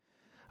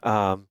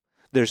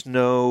There's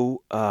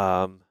no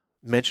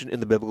mention in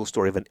the biblical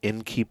story of an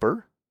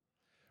innkeeper.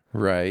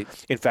 Right.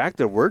 In fact,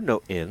 there were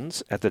no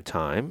inns at the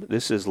time.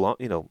 This is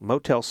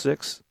Motel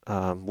 6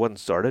 wasn't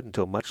started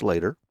until much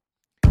later.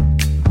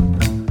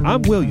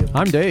 I'm William.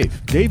 I'm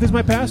Dave. Dave is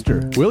my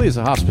pastor. Willie is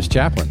a hospice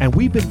chaplain. And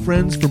we've been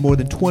friends for more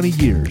than 20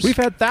 years. We've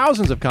had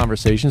thousands of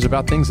conversations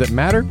about things that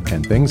matter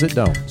and things that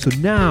don't. So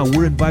now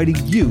we're inviting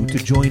you to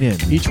join in.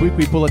 Each week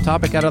we pull a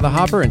topic out of the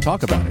hopper and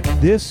talk about it.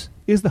 This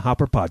is the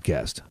Hopper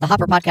Podcast. The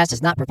Hopper Podcast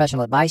is not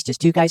professional advice,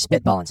 just two guys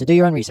spitballing, so do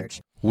your own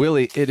research.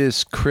 Willie, it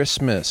is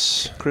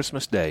Christmas.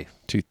 Christmas Day.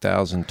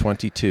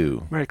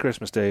 2022. Merry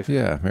Christmas, Dave.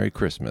 Yeah, Merry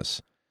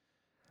Christmas.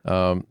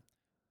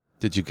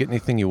 Did you get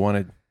anything you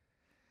wanted?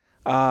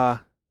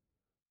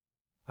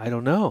 I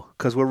don't know,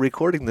 because we're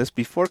recording this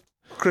before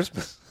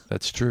Christmas.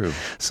 That's true.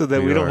 So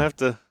that we don't have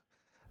to,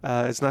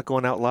 it's not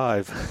going out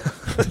live.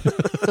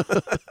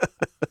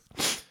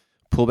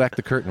 Pull back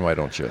the curtain, why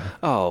don't you?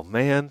 Oh,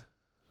 man.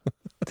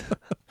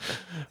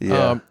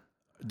 Yeah.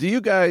 Do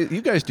you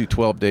guys do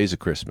 12 days of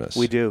Christmas?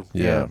 We do.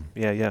 Yeah.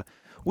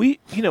 We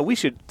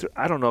should,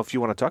 I don't know if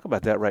you want to talk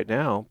about that right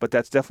now, but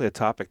that's definitely a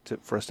topic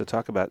for us to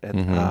talk about.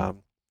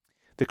 And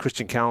the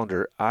Christian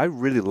calendar, I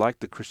really like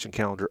the Christian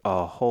calendar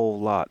a whole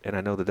lot. And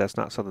I know that that's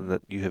not something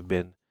that you have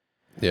been,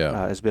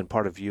 has been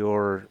part of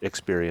your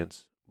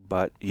experience.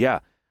 But yeah,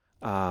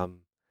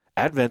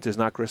 Advent is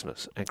not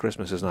Christmas, and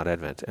Christmas is not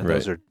Advent. And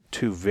those are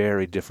two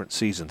very different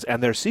seasons.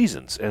 And they're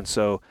seasons. And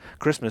so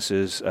Christmas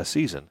is a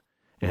season.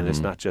 And it's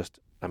not just,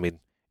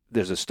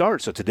 there's a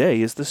start. So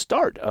today is the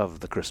start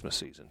of the Christmas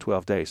season,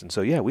 12 days. And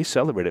so, yeah, we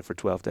celebrate it for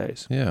 12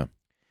 days. Yeah.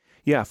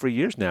 Yeah, for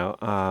years now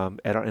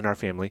in our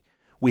family,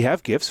 we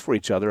have gifts for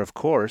each other, of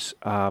course,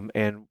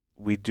 and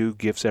we do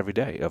gifts every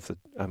day.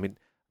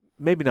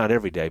 Maybe not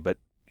every day, but,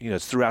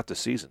 it's throughout the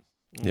season.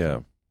 Yeah.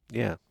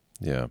 Yeah.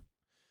 Yeah.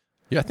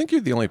 Yeah, I think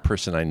you're the only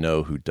person I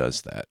know who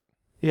does that.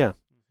 Yeah.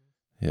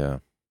 Yeah.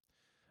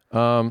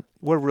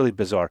 We're really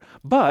bizarre.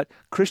 But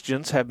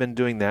Christians have been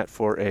doing that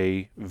for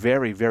a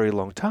very, very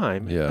long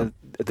time. Yeah.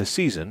 The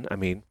season,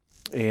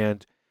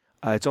 and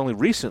it's only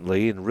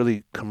recently and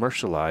really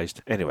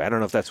commercialized. Anyway, I don't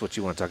know if that's what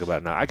you want to talk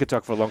about now. I could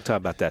talk for a long time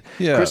about that.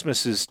 Yeah.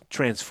 Christmas is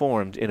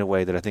transformed in a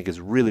way that I think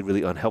is really,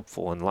 really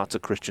unhelpful, and lots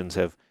of Christians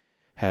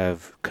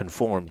have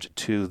conformed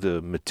to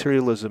the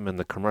materialism and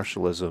the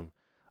commercialism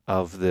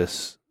of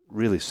this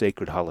really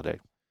sacred holiday.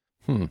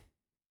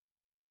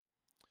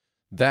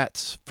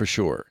 That's for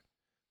sure.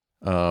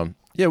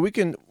 Yeah, we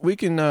can, do you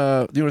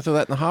want to throw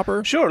that in the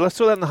hopper? Sure, let's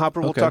throw that in the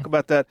hopper. We'll Okay. talk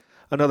about that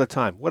another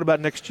time. What about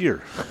next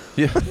year?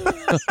 Yeah.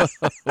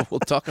 We'll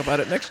talk about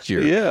it next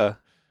year. Yeah.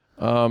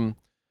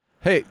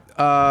 Hey,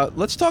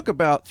 let's talk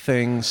about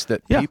things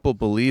that people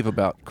believe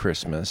about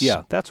Christmas.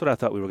 Yeah, that's what I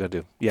thought we were going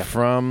to do. Yeah.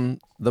 From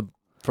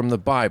the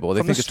Bible. They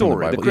From think the it's story, from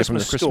the Bible. the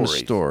Christmas from the Christmas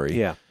story.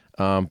 Yeah.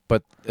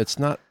 But it's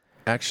not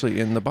actually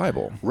in the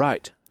Bible.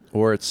 Right.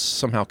 Or it's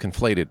somehow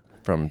conflated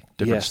from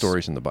different Yes.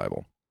 stories in the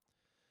Bible.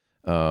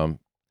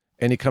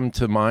 Any come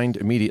to mind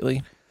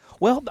immediately?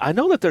 Well, I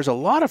know that there's a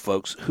lot of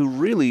folks who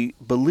really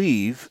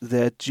believe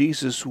that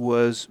Jesus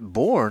was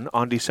born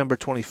on December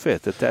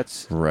 25th,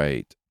 that's...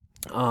 Right.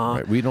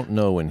 Right. We don't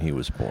know when he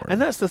was born.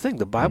 And that's the thing.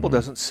 The Bible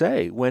doesn't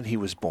say when he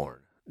was born,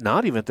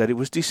 not even that it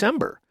was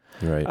December.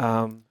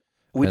 Right.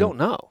 We don't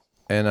know.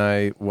 And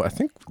I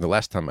think the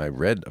last time I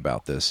read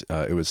about this,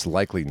 it was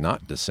likely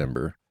not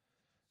December.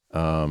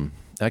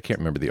 I can't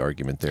remember the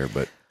argument there,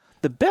 but...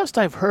 The best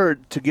I've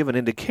heard to give an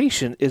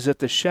indication is that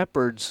the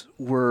shepherds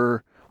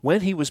were, when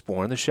he was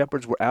born, the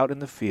shepherds were out in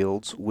the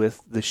fields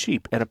with the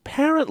sheep. And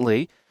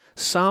apparently,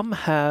 some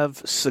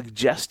have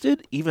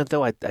suggested, even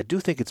though I do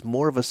think it's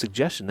more of a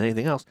suggestion than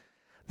anything else,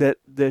 that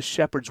the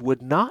shepherds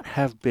would not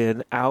have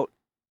been out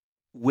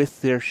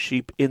with their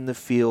sheep in the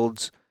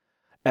fields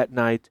at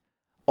night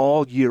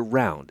all year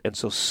round. And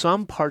so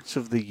some parts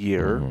of the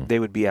year they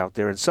would be out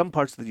there, and some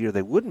parts of the year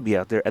they wouldn't be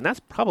out there. And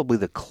that's probably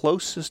the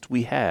closest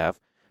we have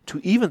to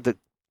even the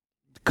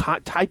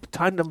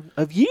time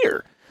of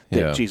year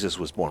that Jesus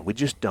was born. We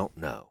just don't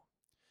know.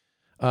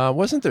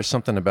 Wasn't there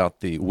something about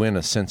when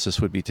a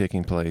census would be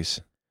taking place,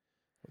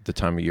 the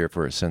time of year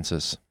for a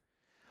census?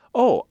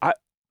 Oh,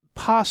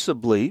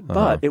 possibly,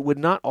 but it would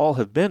not all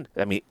have been.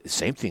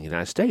 Same thing in the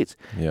United States.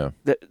 Yeah.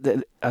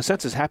 A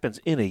census happens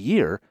in a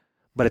year,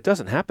 but it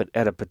doesn't happen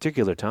at a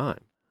particular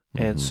time.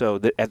 And so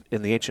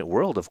in the ancient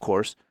world, of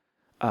course,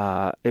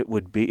 it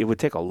would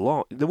take a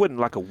long. There wouldn't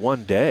like a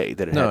one day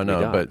that it had to be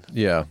done. But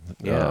yeah.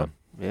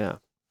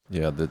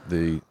 Yeah.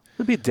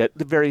 There'd be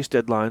the various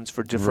deadlines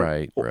for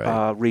different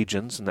right.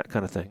 regions and that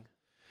kind of thing.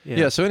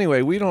 Yeah. So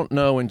anyway, we don't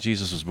know when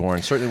Jesus was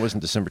born. Certainly it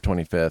wasn't December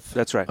 25th.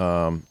 That's right.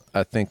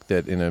 I think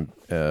that in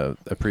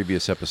a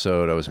previous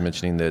episode, I was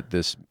mentioning that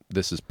this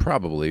is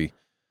probably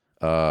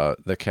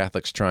the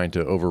Catholics trying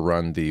to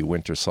overrun the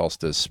winter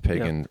solstice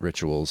pagan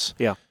rituals.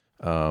 Yeah.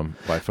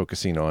 By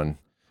focusing on,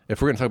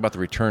 if we're going to talk about the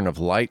return of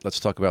light, let's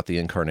talk about the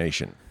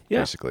incarnation. Yeah.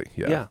 Basically.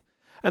 Yeah.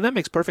 And that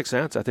makes perfect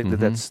sense. I think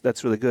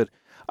that's really good.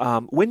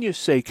 When you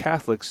say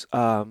Catholics,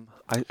 I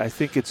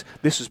think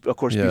this is, of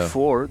course,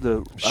 before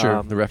the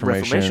the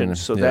Reformation.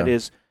 So that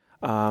is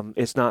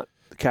It's not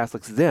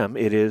Catholics them.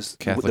 It is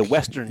Catholic the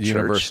Western Church.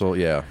 Universal,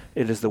 yeah.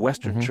 It is the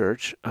Western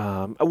Church.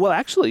 Well,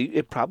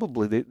 actually,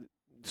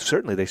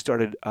 certainly they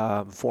started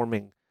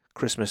forming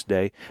Christmas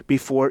Day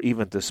before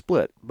even the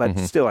split. But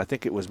still, I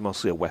think it was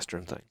mostly a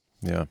Western thing.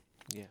 Yeah.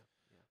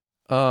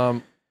 Yeah.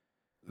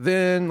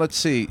 Then let's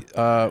see.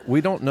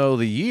 We don't know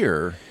the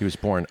year he was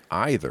born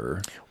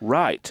either.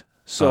 Right.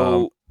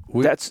 So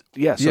So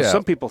Yeah.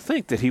 some people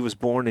think that he was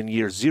born in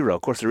year 0.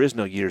 Of course, there is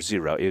no year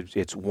 0.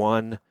 It's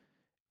 1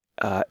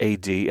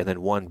 AD and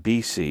then 1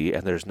 BC,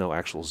 and there's no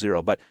actual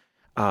 0. But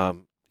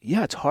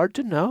it's hard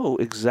to know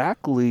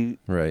exactly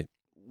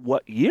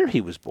what year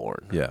he was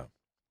born. Yeah.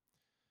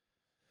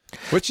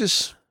 Which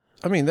is,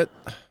 I mean, that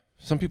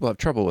some people have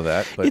trouble with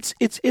that. But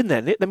it's in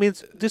that. I mean,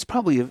 it's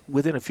probably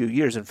within a few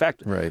years. In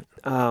fact,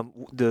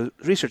 the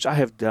research I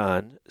have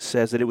done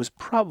says that it was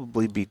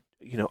probably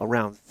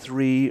around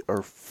 3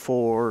 or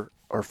 4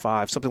 or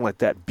 5, something like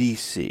that,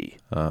 BC.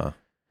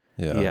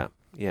 Yeah.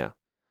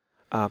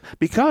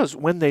 Because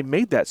when they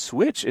made that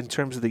switch in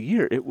terms of the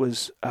year, it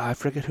was I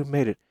forget who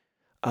made it,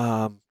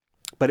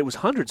 but it was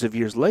hundreds of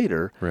years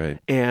later,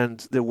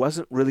 and there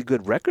wasn't really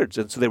good records,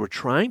 and so they were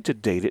trying to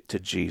date it to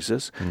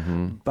Jesus,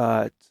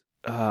 but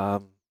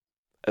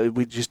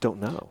we just don't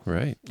know.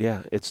 Right.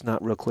 Yeah, it's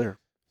not real clear.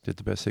 Did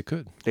the best they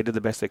could. They did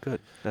the best they could.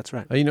 That's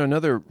right.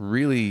 Another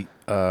really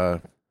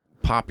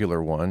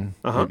popular one.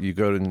 You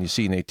go and you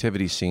see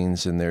nativity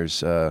scenes, and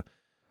there's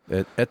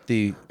at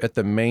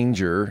the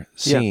manger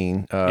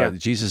scene.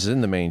 Jesus is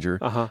in the manger,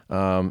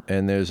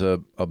 and there's a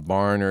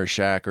barn or a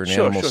shack or an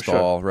animal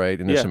stall, right?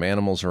 And there's some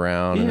animals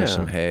around, and there's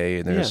some hay,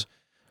 and there's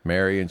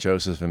Mary and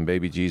Joseph and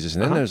baby Jesus,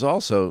 and then there's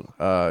also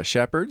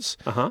shepherds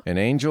and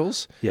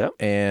angels,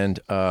 and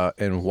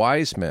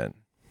wise men.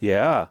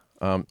 Yeah.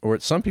 Or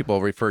some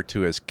people refer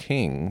to as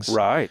kings.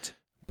 Right.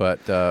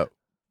 But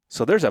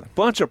so there's a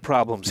bunch of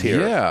problems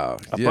here. Yeah.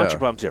 A bunch of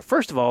problems here.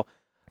 First of all,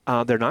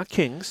 they're not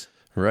kings.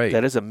 Right.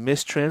 That is a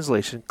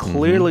mistranslation.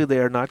 Clearly they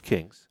are not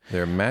kings.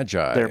 They're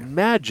magi. They're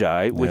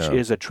magi, which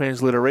is a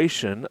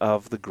transliteration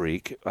of the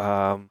Greek.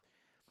 And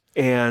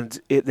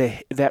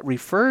that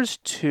refers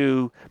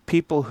to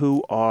people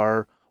who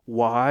are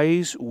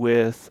wise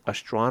with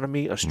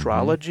astronomy,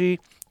 astrology,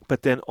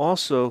 but then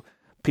also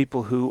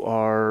people who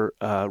are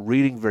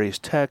reading various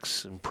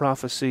texts and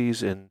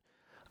prophecies and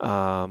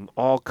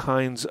all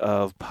kinds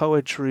of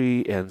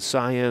poetry and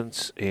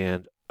science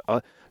and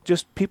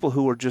just people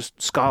who are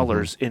just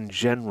scholars in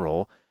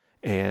general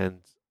and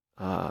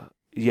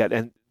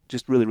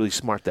just really, really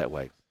smart that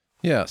way.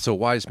 Yeah, so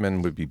wise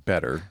men would be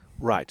better.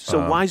 Right.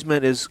 So wise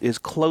men is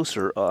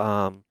closer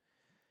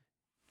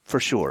for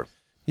sure.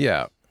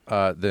 Yeah,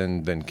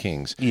 than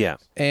kings. Yeah.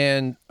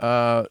 And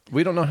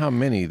we don't know how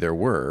many there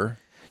were.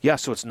 Yeah,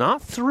 so it's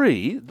not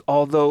 3,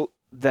 although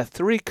the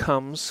 3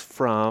 comes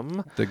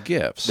from the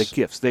gifts.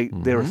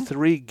 There are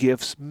 3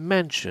 gifts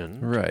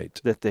mentioned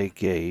that they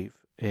gave,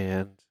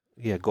 and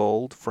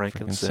gold,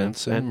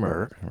 frankincense and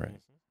myrrh. Right.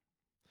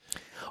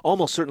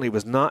 Almost certainly it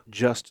was not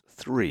just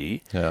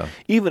 3. Yeah.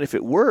 Even if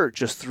it were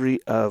just 3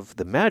 of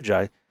the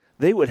Magi,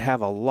 they would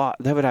have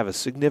a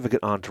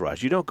significant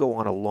entourage. You don't go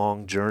on a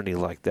long journey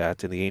like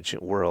that in the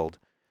ancient world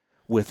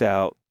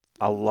without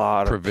a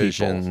lot of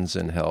provisions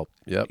and help.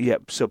 Yep.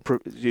 Yep. So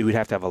you would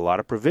have to have a lot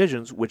of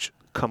provisions, which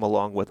come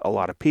along with a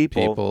lot of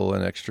people. People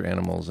and extra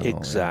animals. And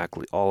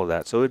exactly. All of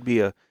that. So it'd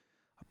be a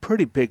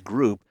pretty big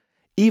group,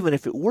 even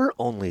if it were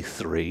only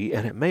 3,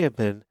 and it may have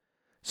been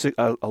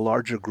a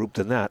larger group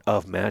than that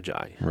of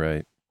Magi.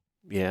 Right.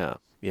 Yeah.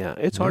 Yeah.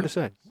 It's hard to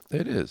say.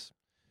 It is.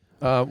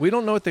 We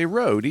don't know what they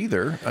rode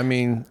either. I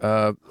mean,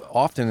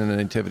 often in a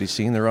nativity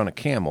scene, they're on a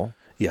camel.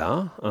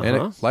 Yeah. And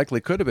it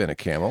likely could have been a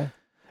camel.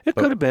 It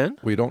could have been.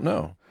 We don't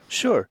know.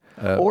 Sure.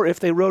 Or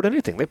if they rode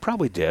anything. They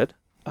probably did.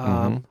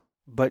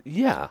 But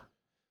yeah.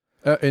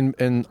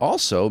 And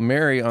also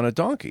Mary on a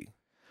donkey.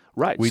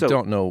 Right. We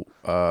don't know.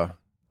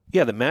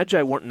 The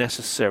Magi weren't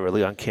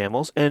necessarily on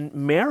camels. And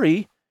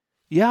Mary,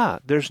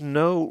 there's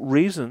no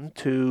reason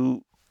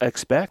to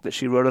expect that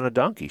she rode on a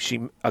donkey.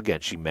 She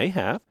may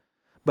have,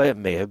 but it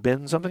may have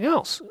been something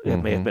else. It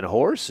may have been a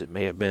horse. It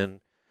may have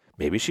been,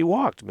 maybe she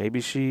walked.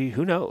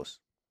 Who knows?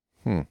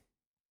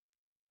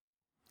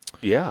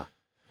 Yeah.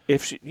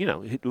 If she,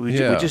 we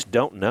just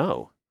don't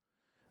know.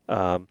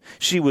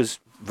 She was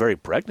very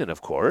pregnant,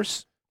 of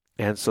course,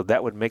 and so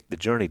that would make the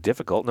journey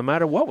difficult no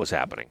matter what was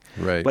happening.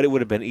 Right. But it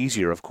would have been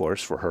easier, of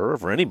course, for her or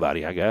for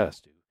anybody, I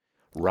guess, to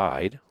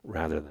ride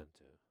rather than to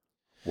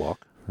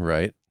walk.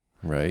 Right.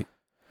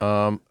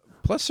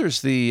 Plus,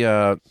 there's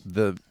the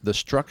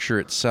structure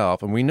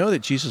itself, and we know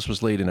that Jesus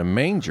was laid in a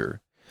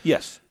manger.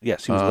 Yes, he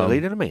was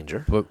laid in a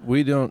manger. But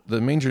we don't. The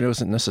manger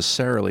wasn't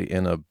necessarily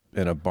in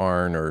a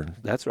barn or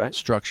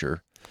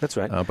structure. That's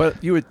right.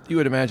 But you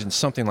would imagine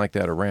something like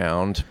that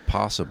around,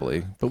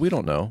 possibly. But we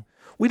don't know.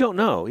 We don't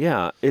know.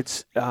 Yeah,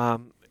 it's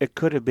it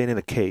could have been in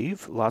a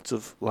cave. Lots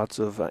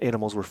of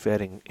animals were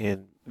fed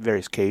in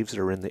various caves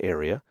that are in the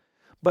area.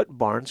 But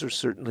barns are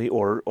certainly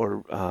or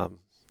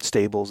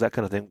stables, that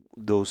kind of thing.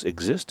 Those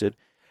existed,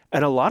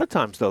 and a lot of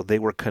times though they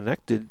were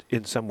connected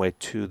in some way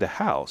to the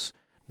house.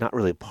 not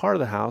really part of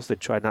the house. They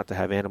tried not to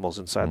have animals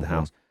inside the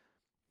house.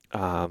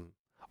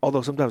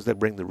 Although sometimes they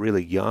bring the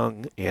really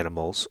young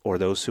animals or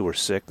those who were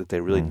sick that they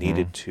really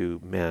needed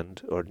to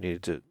mend or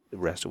needed to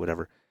rest or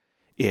whatever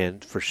in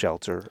for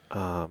shelter.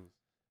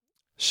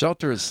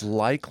 Shelter is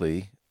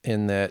likely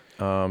in that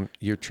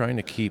you're trying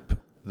to keep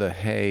the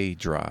hay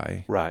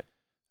dry. Right.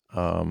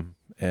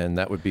 And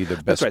that would be the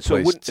best That's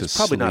right. place So to it's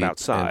probably not sleep.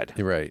 outside.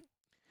 Right.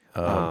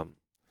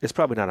 It's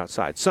probably not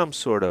outside. Some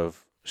sort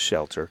of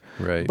shelter.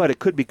 Right. But it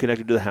could be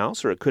connected to the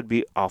house, or it could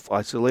be off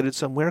isolated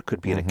somewhere. It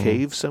could be in a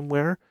cave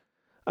somewhere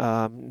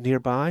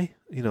nearby.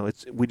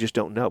 We just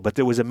don't know. But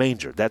there was a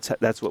manger.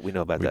 That's what we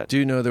know about that. We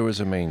do know there was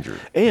a manger.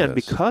 And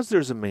because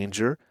there's a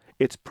manger,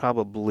 it's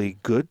probably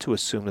good to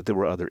assume that there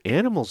were other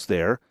animals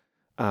there,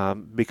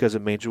 because a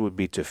manger would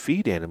be to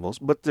feed animals.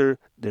 But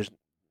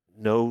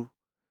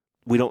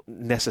we don't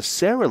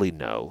necessarily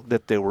know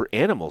that there were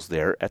animals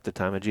there at the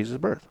time of Jesus'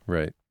 birth.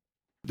 Right.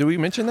 Did we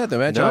mention that? The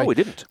Magi No, we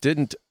didn't.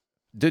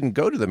 Didn't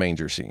go to the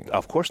manger scene.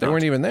 Of course not. They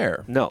weren't even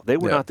there. No, they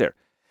were not there.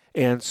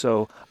 And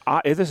so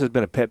this has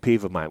been a pet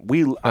peeve of mine.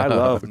 I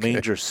love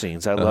manger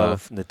scenes. I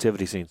love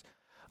nativity scenes.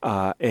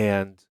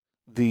 And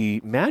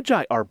the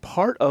Magi are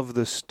part of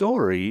the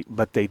story,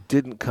 but they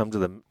didn't come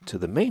to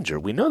the manger.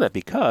 We know that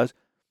because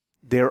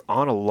they're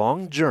on a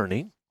long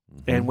journey,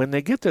 and when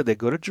they get there, they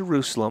go to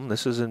Jerusalem.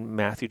 This is in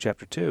Matthew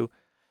chapter 2,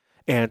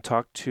 and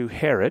talk to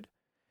Herod.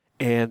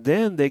 And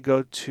then they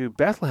go to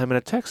Bethlehem, and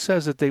a text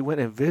says that they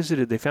went and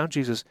visited. They found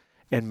Jesus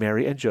and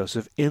Mary and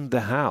Joseph in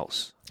the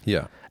house.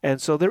 Yeah.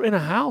 And so they're in a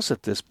house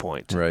at this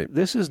point. Right.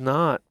 This is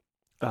not.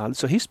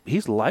 So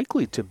he's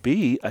likely to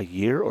be a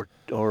year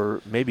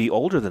or maybe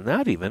older than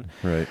that even.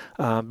 Right.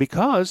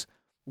 Because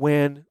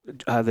when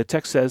the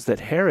text says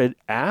that Herod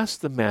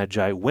asked the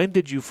Magi, "When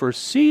did you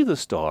first see the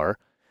star?"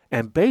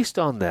 And based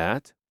on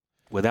that,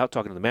 without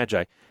talking to the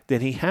Magi,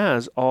 then he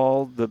has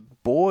all the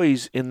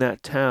boys in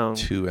that town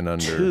 2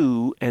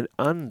 and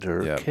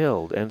under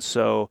killed. And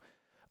so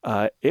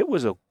it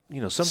was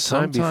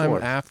sometime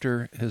before,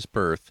 after his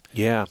birth.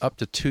 Yeah, up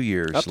to 2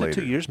 years up later.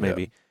 to 2 years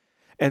maybe. Yeah.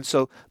 And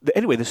so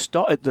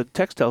the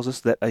text tells us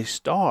that a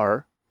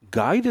star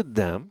guided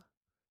them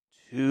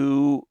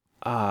to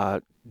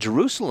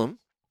Jerusalem,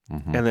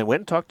 and they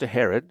went and talked to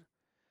Herod.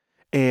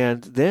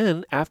 And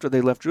then after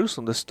they left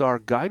Jerusalem, the star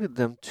guided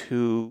them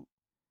to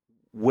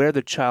where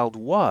the child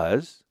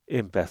was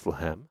in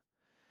Bethlehem.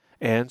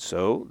 And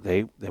so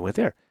they went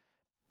there.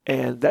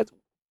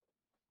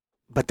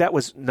 But that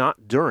was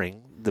not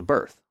during the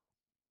birth.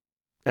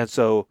 And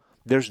so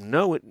there's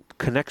no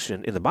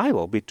connection in the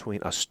Bible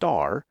between a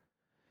star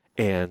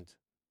and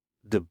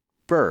the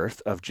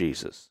birth of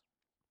Jesus.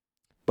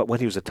 But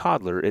when he was a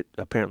toddler, it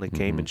apparently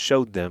came and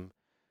showed them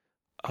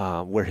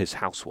where his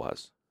house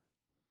was.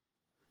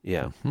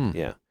 Yeah,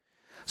 yeah.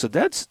 So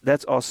that's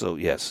also,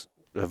 yes,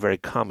 a very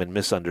common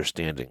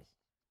misunderstanding.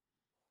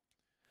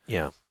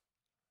 Yeah.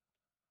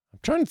 I'm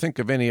trying to think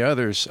of any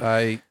others.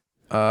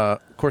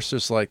 Of course,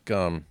 there's like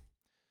the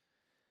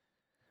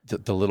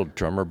little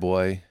drummer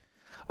boy.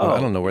 I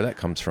don't know where that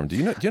comes from. Do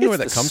you know where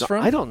that comes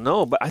from? I don't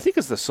know, but I think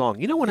it's the song.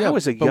 When I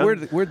was a young...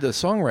 But where'd the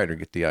songwriter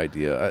get the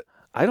idea?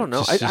 I don't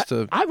know.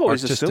 I've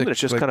always assumed that it's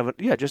just kind of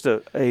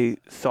a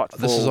thoughtful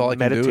meditation. This is all I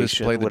can do is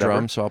play the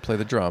drum, so I'll play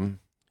the drum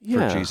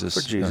for Jesus.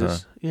 For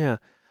Jesus, yeah.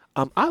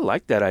 I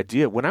like that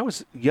idea. When I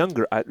was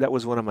younger, that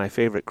was one of my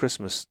favorite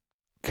Christmas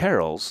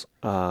carols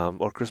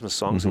or Christmas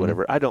songs or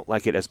whatever. I don't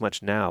like it as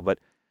much now, but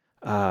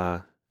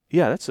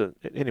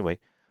anyway.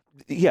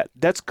 Yeah,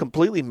 that's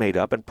completely made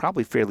up and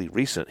probably fairly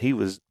recent. He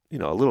was,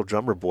 a little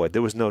drummer boy.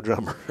 There was no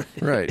drummer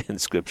in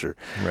Scripture.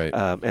 Right.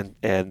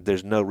 And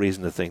there's no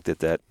reason to think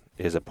that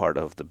is a part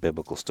of the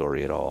biblical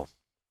story at all.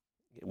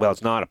 Well,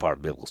 it's not a part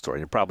of the biblical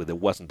story. There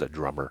wasn't a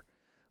drummer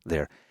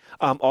there.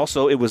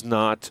 Also, it was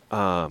not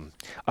a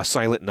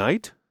silent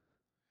night.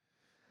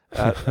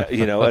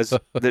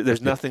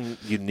 There's nothing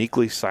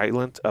uniquely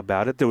silent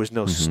about it. There was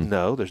no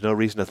snow. There's no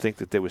reason to think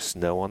that there was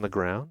snow on the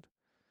ground.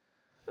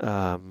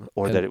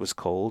 Or that it was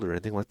cold or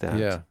anything like that.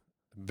 Yeah,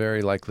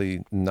 very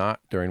likely not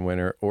during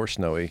winter or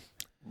snowy.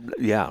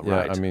 Yeah,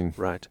 right. I mean,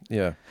 right.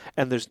 Yeah,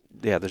 and there's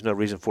no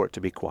reason for it to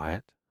be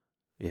quiet.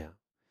 Yeah,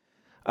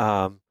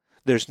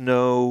 there's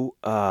no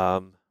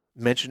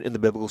mention in the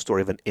biblical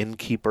story of an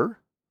innkeeper.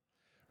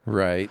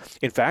 Right.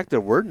 In fact,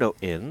 there were no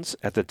inns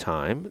at the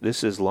time.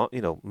 This is long.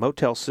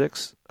 Motel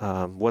 6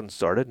 wasn't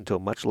started until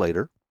much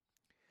later,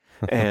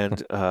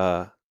 and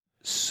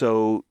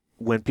so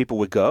when people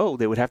would go,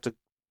 they would have to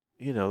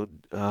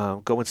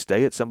go and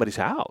stay at somebody's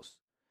house.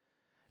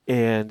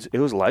 And it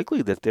was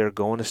likely that they're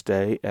going to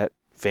stay at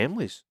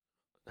family's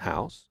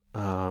house,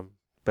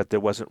 but there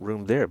wasn't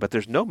room there. But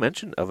there's no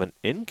mention of an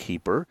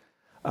innkeeper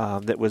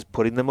that was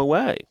putting them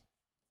away.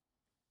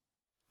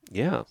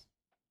 Yeah.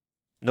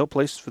 There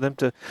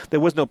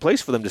was no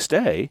place for them to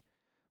stay,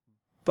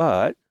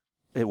 but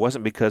it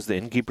wasn't because the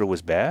innkeeper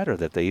was bad or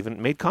that they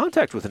even made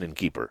contact with an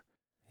innkeeper.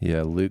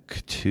 Yeah,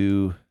 Luke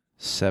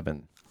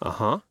 2:7.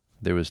 Uh-huh.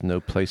 There was no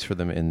place for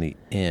them in the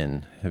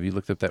inn. Have you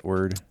looked up that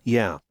word?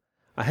 Yeah,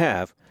 I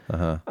have.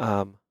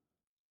 Uh-huh.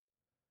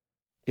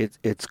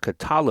 It's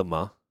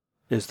katalima,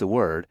 is the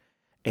word,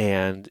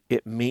 and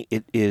it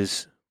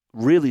is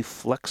really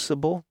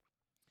flexible,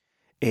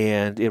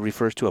 and it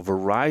refers to a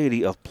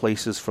variety of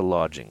places for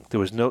lodging. There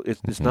was no.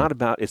 It's not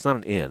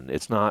an inn.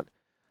 It's not.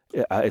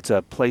 It's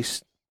a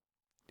place.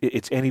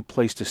 It's any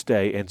place to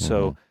stay, and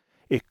so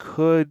it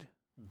could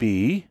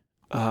be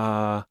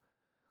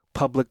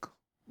public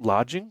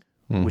lodging,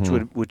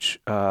 which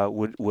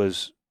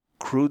was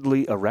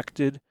crudely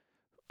erected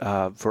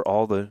for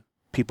all the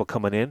people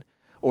coming in,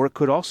 or it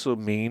could also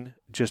mean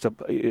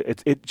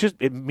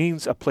it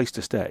means a place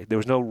to stay. There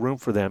was no room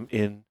for them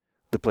in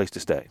the place to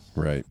stay.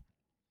 Right.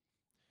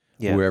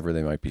 Yeah. Wherever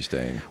they might be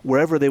staying.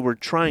 Wherever they were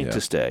trying to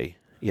stay.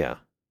 Yeah.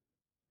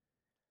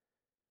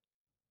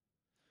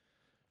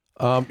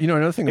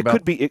 Another thing it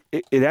could be.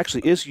 It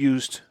actually is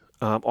used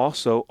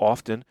also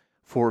often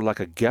for like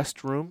a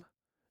guest room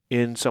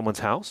in someone's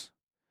house,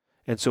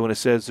 and so when it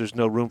says there's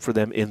no room for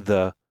them in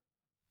the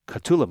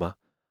katalama,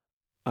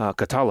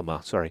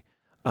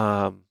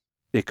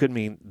 it could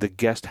mean the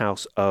guest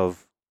house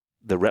of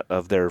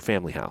their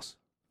family house.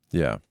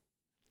 Yeah.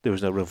 There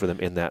was no room for them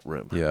in that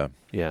room. Yeah.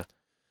 Yeah.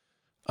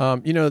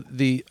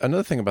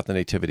 Another thing about the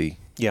nativity.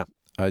 Yeah.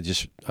 I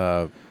just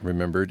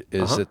remembered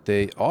is that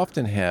they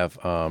often have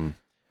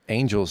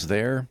angels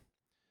there,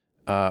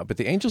 but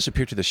the angels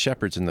appear to the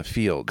shepherds in the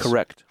fields.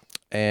 Correct.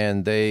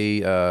 And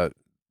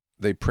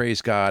they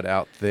praise God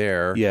out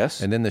there.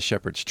 Yes. And then the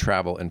shepherds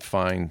travel and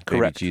find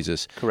baby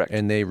Jesus. Correct.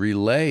 And they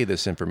relay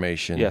this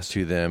information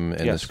to them.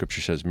 And the Yes.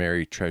 scripture says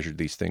Mary treasured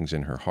these things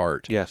in her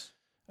heart. Yes.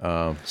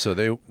 So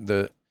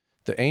the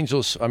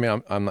angels, I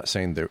mean, I'm not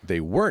saying they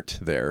weren't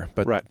there,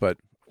 but Right. but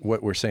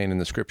what we're saying in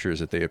the scripture is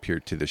that they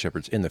appeared to the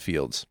shepherds in the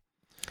fields.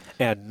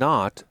 And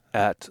not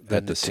at the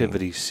At the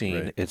nativity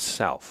scene right.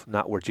 itself,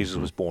 not where Jesus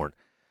was born.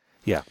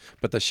 Yeah.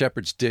 But the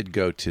shepherds did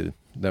go to,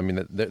 I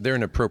mean, they're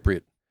an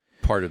appropriate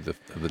part of the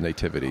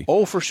nativity.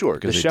 Oh, for sure. The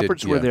Because they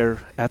shepherds did- were yeah. there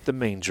at the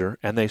manger,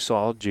 and they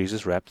saw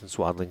Jesus wrapped in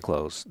swaddling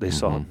clothes. They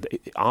saw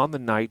on the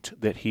night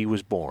that he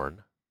was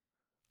born.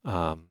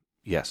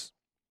 Yes.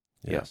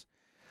 Yeah. Yes.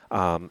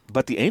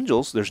 But the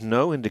angels, there's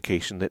no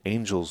indication that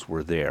angels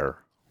were there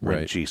when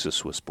Right.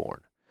 Jesus was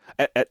born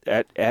at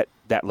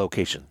that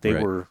location. They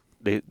Right. were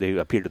they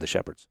appeared to the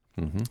shepherds.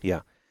 Mm-hmm.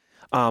 Yeah.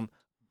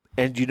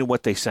 And you know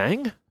what they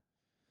sang?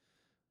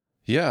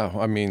 Yeah,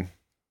 I mean,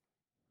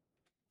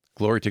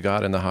 glory to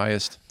God in the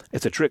highest.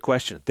 It's a trick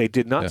question. They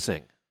did not Yeah.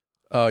 sing.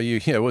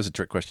 It was a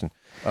trick question.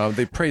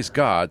 They praise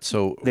God,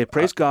 so They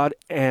praised God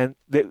and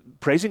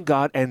praising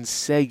God and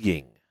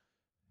saying.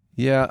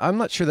 yeah, I'm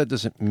not sure that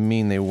doesn't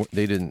mean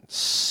they didn't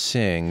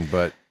sing,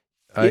 but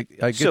I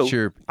get So,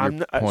 your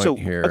point so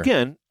here.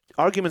 again,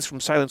 arguments from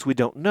silence we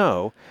don't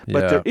know,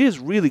 but Yeah. there is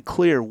really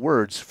clear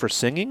words for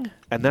singing,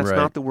 and that's Right.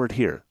 not the word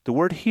here. The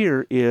word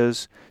here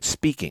is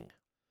speaking.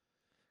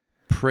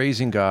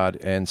 Praising God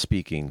and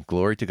speaking,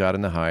 glory to God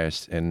in the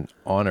highest, and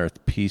on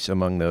earth peace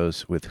among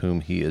those with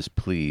whom He is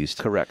pleased.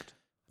 Correct.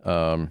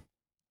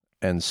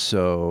 And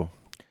so,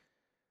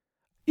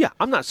 Yeah,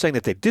 I'm not saying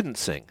that they didn't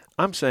sing.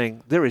 I'm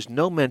saying there is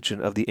no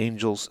mention of the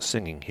angels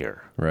singing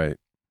here. right,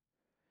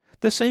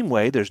 The same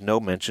way there's no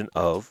mention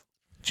of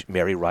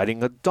Mary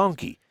riding a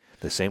donkey.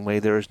 The same way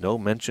there is no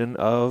mention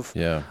of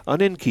yeah, an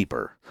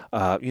innkeeper.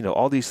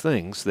 All these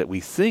things that we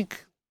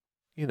think,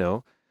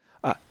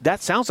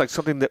 that sounds like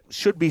something that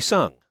should be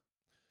sung.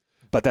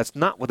 But that's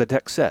not what the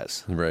text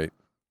says. right,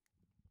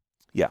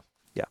 Yeah.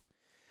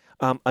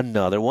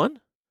 Another one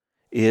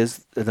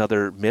is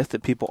another myth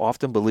that people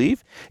often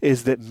believe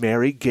is that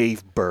Mary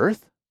gave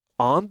birth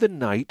on the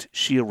night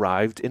she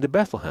arrived into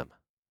Bethlehem.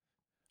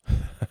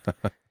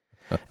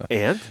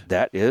 And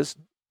that is,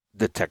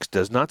 the text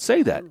does not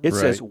say that. It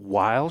says, Right.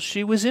 while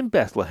she was in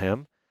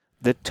Bethlehem,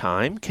 the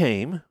time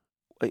came,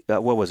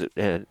 what was it?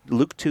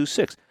 Luke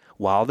 2:6.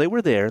 While they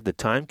were there, the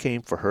time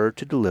came for her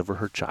to deliver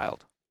her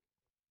child.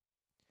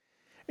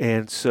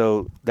 And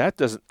so that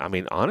doesn't,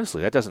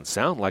 honestly, that doesn't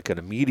sound like an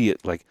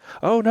immediate, like,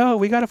 oh no,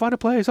 we got to find a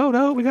place. Oh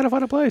no, we got to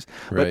find a place.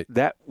 right. But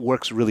that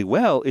works really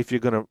well if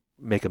you're going to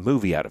make a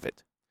movie out of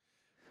it.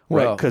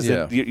 Right? Well, Because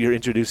yeah. then you're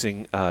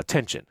introducing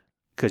tension.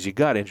 Because you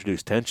got to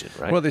introduce tension,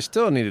 right? Well, they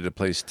still needed a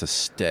place to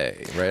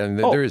stay, right? And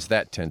Oh. there is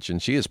that tension.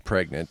 She is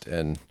pregnant,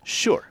 and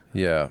Sure.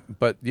 yeah,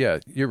 but yeah,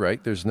 you're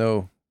right. There's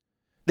no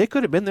They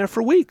could have been there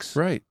for weeks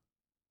right.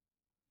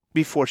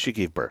 before she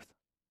gave birth.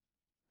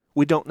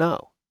 We don't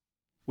know.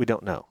 We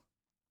don't know.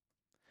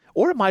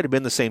 Or it might have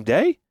been the same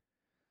day.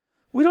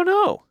 We don't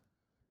know.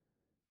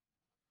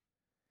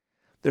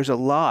 There's a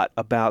lot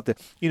about the,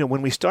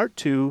 when we start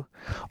to,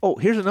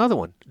 here's another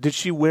one. Did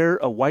she wear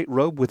a white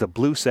robe with a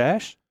blue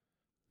sash?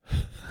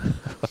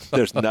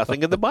 There's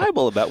nothing in the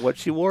Bible about what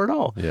she wore at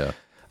all. Yeah,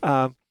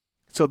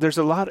 So there's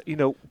a lot,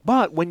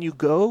 but when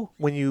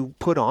you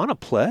put on a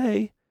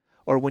play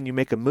or when you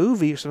make a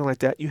movie or something like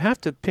that, you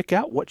have to pick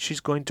out what she's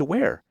going to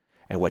wear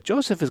and what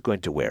Joseph is going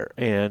to wear.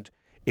 And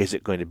is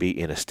it going to be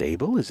in a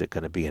stable? Is it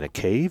going to be in a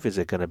cave? Is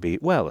it going to be,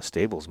 a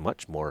stable's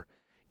much more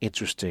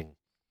interesting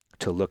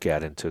to look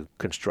at and to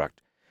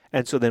construct.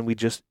 And so then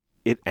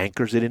it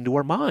anchors it into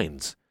our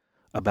minds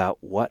about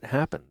what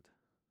happened.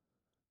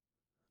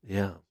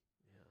 Yeah.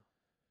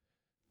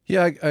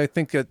 Yeah, I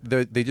think that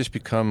they just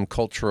become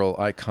cultural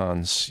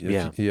icons.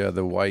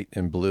 The white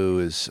and blue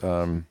is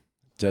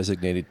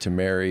designated to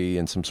Mary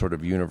in some sort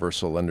of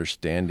universal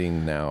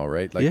understanding now,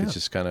 right? Like it's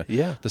just kind of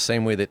the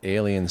same way that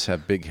aliens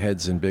have big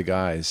heads and big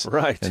eyes,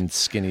 right, and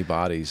skinny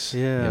bodies.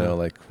 Yeah,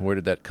 like where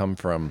did that come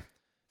from?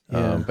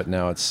 Yeah. But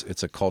now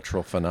it's a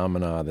cultural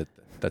phenomena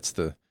that's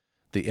the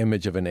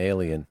image of an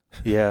alien.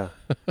 Yeah.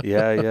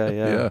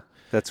 Yeah.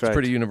 That's right. It's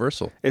pretty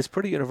universal. It's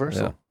pretty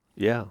universal.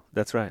 Yeah,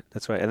 that's right.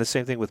 That's right. And the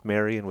same thing with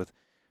Mary and with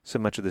so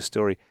much of this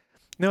story.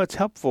 Now, it's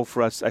helpful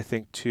for us, I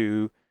think,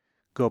 to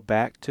go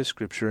back to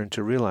Scripture and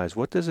to realize,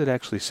 what does it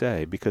actually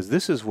say? Because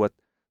this is what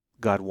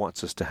God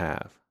wants us to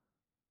have.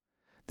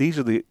 These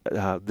are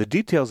the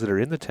details that are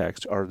in the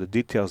text are the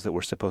details that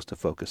we're supposed to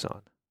focus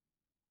on.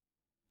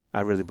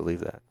 I really believe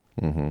that.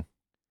 Mm-hmm.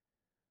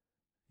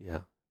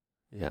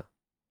 Yeah.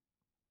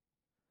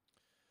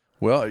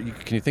 Well,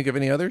 can you think of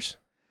any others?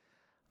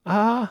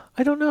 I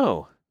don't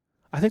know.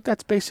 I think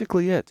that's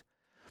basically it.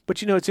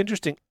 But, it's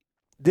interesting.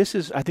 This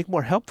is, I think,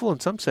 more helpful in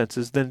some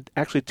senses than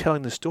actually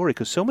telling the story,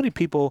 because so many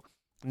people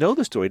know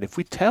the story. And if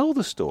we tell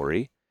the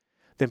story,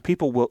 then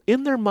people will,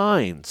 in their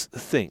minds,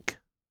 think.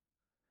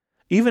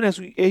 Even as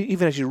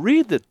you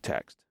read the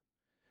text,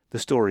 the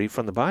story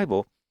from the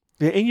Bible,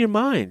 in your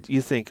mind,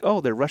 you think, oh,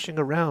 they're rushing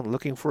around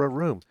looking for a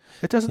room.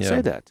 It doesn't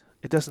say that.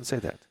 It doesn't say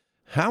that.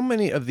 How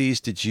many of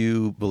these did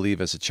you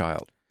believe as a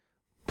child?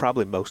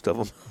 Probably most of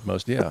them.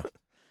 Most, yeah.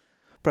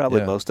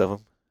 Probably most of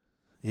them.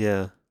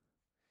 Yeah.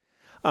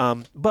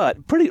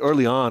 But pretty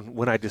early on,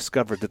 when I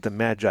discovered that the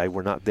Magi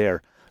were not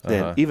there,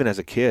 then even as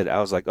a kid,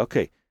 I was like,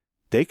 okay,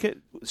 they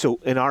can.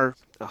 So in our,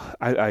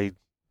 I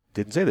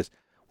didn't say this.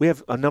 We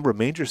have a number of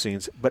manger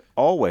scenes, but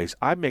always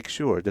I make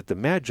sure that the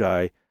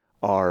Magi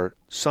are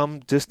some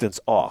distance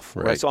off.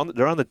 Right. So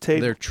they're on the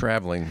table. They're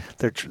traveling.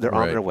 They're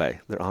on their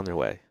way. They're on their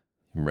way.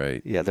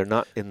 Right. Yeah, they're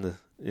not in the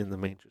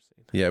manger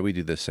scene. Yeah, we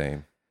do the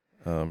same.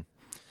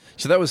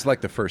 So that was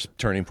like the first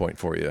turning point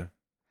for you.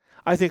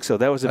 I think so.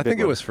 That was I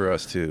think it was for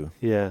us too.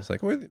 Yeah. It's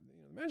like, the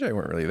Magi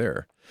weren't really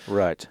there.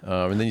 Right.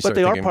 And then but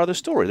they are part of the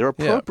story. They're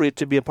appropriate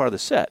to be a part of the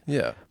set.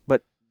 Yeah.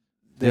 But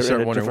you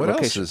start wondering, what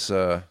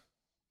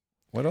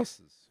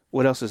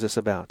else is this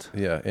about?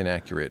 Yeah,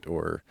 inaccurate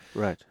or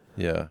right.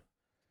 Yeah.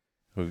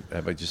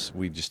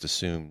 We just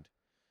assumed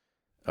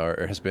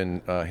or has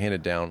been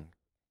handed down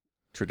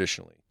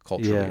traditionally,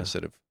 culturally,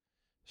 instead of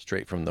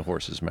straight from the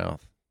horse's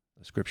mouth,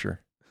 the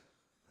Scripture.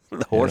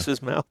 The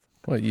horse's mouth?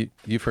 Well,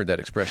 you've heard that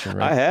expression,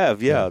 right? I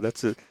have, yeah.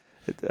 That's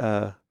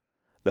the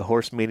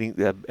horse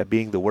meaning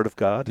being the Word of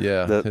God.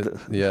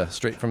 Yeah,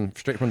 straight from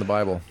the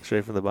Bible.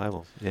 Straight from the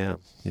Bible. Yeah.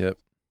 Yep.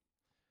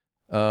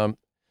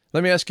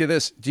 Let me ask you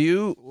this: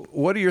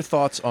 what are your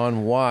thoughts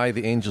on why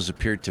the angels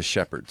appeared to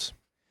shepherds?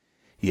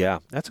 Yeah,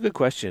 that's a good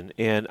question,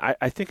 and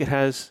I think it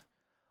has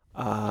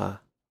to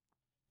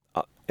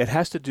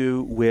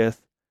do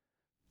with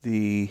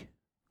the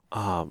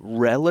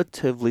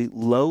relatively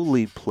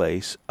lowly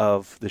place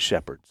of the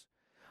shepherds.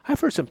 I've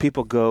heard some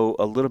people go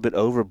a little bit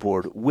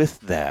overboard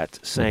with that,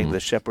 saying the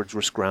shepherds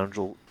were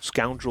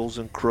scoundrels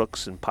and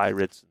crooks and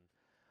pirates.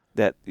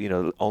 That you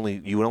would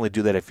only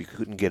do that if you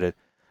couldn't get it.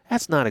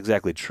 That's not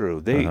exactly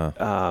true.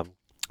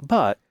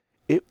 But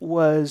it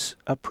was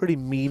a pretty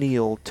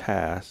menial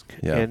task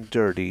and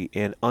dirty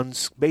and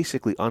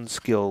basically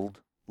unskilled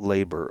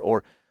labor,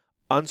 or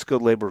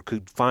unskilled labor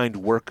could find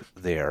work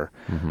there.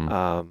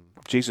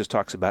 Jesus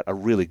talks about a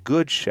really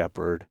good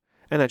shepherd,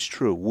 and that's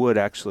true, would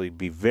actually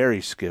be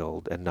very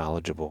skilled and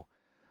knowledgeable.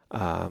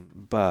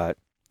 But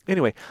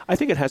anyway, I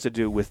think it has to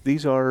do with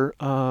these are,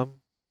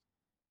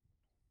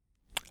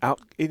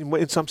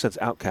 in some sense,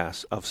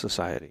 outcasts of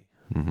society.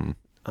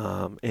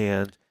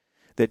 And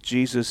that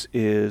Jesus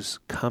is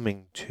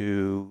coming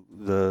to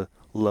the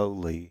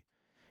lowly.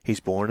 He's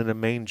born in a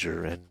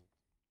manger, and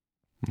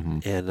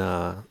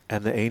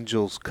the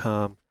angels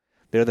come.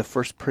 They're the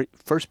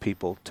first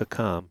people to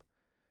come.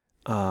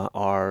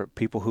 Are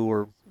people who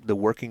are the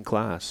working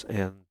class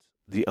and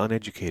the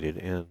uneducated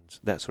and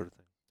that sort of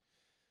thing.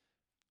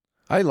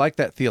 I like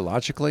that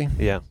theologically.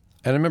 Yeah.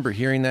 And I remember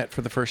hearing that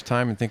for the first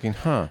time and thinking,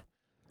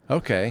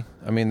 okay.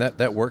 I mean,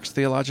 that works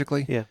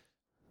theologically. Yeah.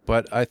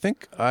 But I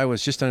think I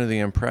was just under the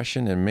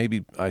impression, and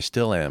maybe I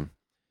still am,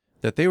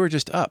 that they were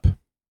just up in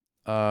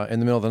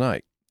the middle of the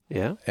night.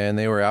 Yeah. And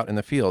they were out in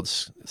the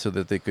fields so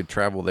that they could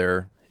travel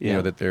there.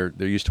 Yeah. That they're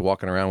used to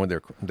walking around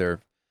with their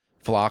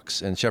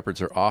flocks, and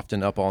shepherds are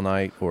often up all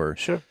night, or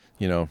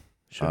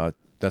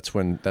that's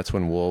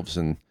when wolves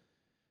and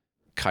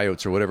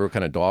coyotes or whatever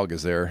kind of dog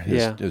is there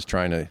is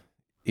trying to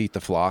eat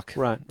the flock.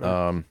 Right.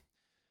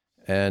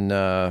 And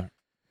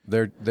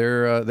they're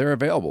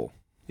available.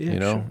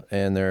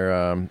 And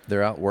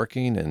they're out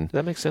working, and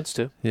that makes sense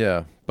too.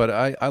 Yeah, but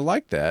I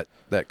like that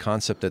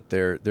concept that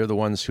they're the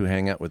ones who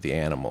hang out with the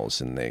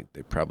animals, and they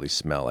probably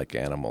smell like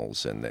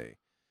animals, and they,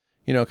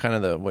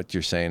 kind of what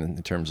you're saying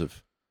in terms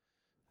of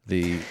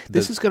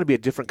this is going to be a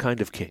different kind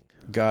of king.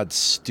 God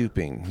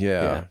stooping,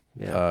 to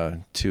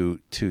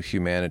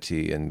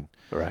humanity and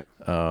right,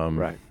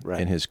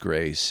 in His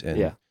grace,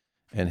 and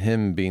and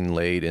him being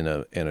laid in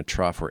a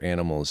trough where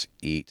animals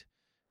eat.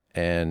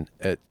 And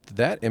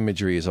that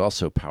imagery is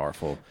also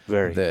powerful.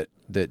 Very.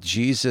 That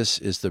Jesus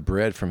is the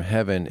bread from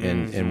heaven,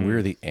 and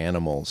we're the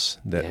animals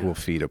that will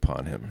feed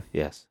upon him.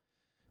 Yes.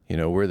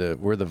 We're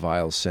the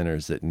vile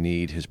sinners that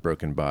need his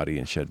broken body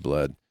and shed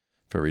blood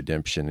for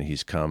redemption. And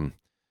he's come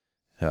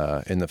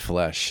in the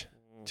flesh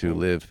to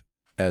live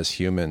as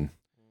human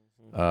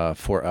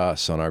for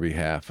us on our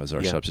behalf as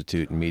our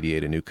substitute and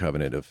mediate a new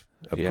covenant of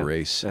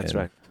grace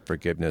and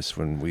forgiveness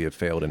when we have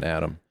failed in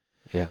Adam.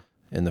 Yeah.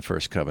 In the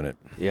first covenant.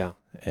 Yeah.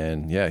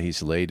 And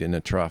he's laid in a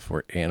trough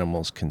where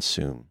animals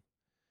consume.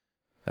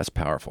 That's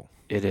powerful.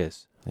 It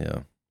is.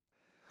 Yeah.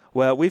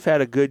 Well, we've had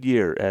a good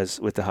year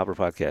with the Hopper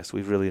Podcast.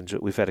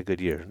 We've had a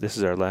good year. This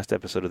is our last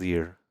episode of the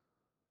year.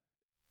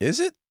 Is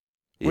it?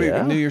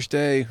 Yeah. New Year's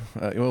Day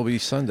will be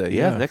Sunday.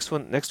 Yeah. Next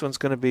one's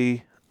going to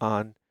be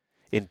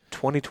in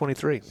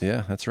 2023.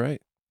 Yeah, that's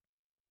right.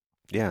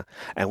 Yeah.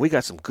 And we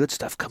got some good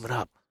stuff coming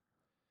up.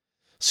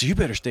 So you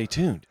better stay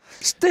tuned.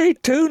 Stay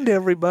tuned,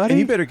 everybody. And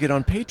you better get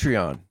on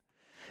Patreon.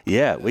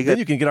 Yeah, then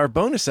you can get our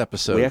bonus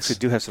episodes. We actually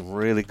do have some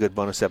really good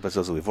bonus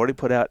episodes that we've already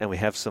put out, and we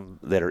have some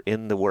that are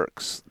in the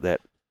works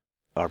that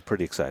are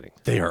pretty exciting.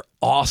 They are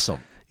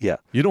awesome. Yeah.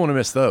 You don't want to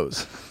miss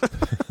those.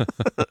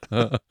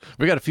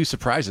 We got a few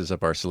surprises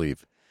up our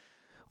sleeve.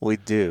 We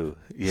do,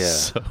 yeah.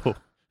 So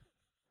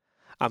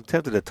I'm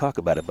tempted to talk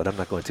about it, but I'm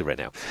not going to right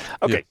now.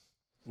 Okay.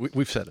 Yeah,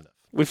 we've said enough.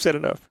 We've said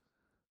enough.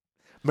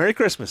 Merry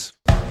Christmas.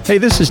 Hey,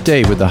 this is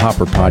Dave with the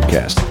Hopper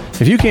Podcast.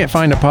 If you can't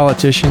find a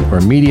politician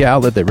or media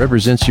outlet that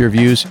represents your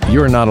views,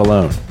 you're not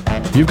alone.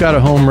 You've got a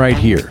home right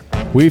here.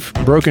 We've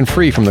broken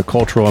free from the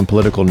cultural and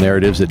political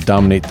narratives that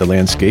dominate the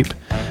landscape.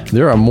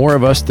 There are more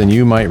of us than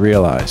you might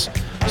realize.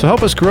 So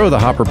help us grow the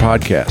Hopper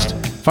Podcast.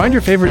 Find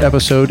your favorite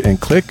episode and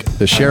click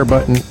the share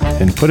button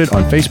and put it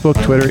on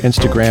Facebook, Twitter,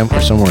 Instagram,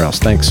 or somewhere else.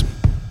 Thanks.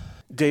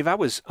 Dave, I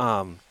was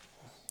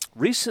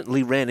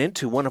recently ran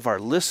into one of our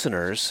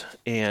listeners,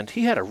 and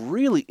he had a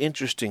really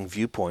interesting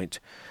viewpoint,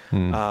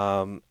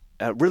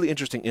 a really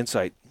interesting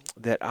insight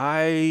that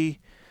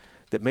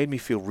made me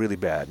feel really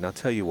bad, and I'll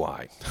tell you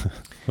why.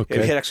 Okay.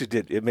 It actually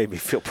did. It made me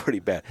feel pretty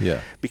bad.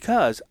 Yeah.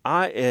 Because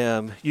I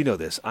am,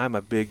 I'm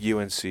a big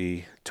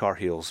UNC Tar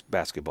Heels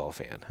basketball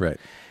fan. Right.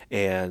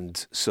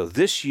 And so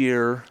this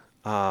year,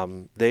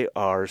 they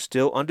are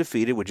still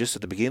undefeated. We're just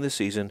at the beginning of the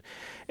season,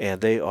 and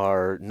they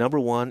are number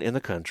one in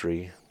the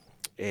country.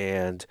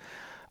 And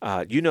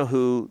you know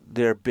who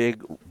they're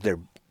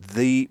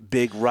the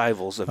big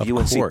rivals of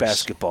UNC course.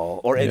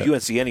 Basketball or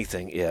UNC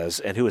anything is,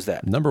 and who is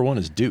that? Number one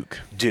is Duke.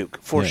 Duke,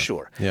 for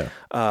sure. Yeah.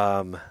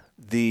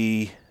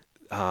 They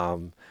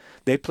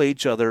play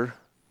each other.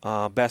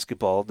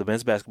 Basketball, the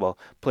men's basketball,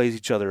 plays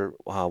each other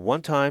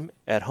one time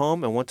at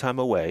home and one time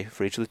away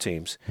for each of the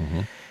teams.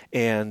 Mm-hmm.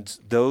 And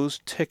those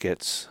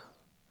tickets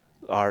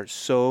are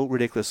so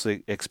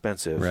ridiculously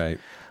expensive. Right.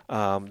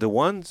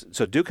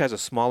 So Duke has a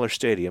smaller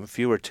stadium,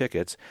 fewer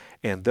tickets,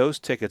 and those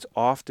tickets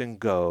often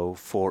go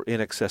for in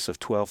excess of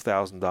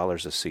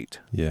 $12,000 a seat.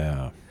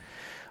 Yeah.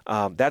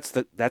 That's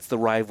the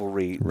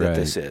rivalry that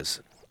this is.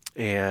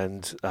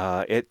 And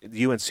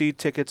UNC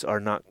tickets are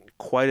not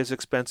quite as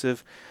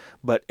expensive,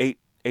 but $8,000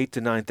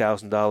 to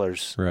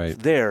 $9,000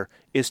 there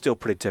is still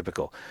pretty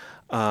typical.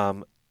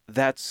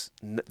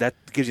 That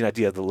gives you an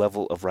idea of the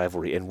level of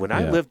rivalry. And when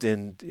I lived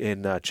in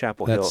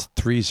Chapel Hill, that's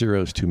 3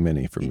 zeros too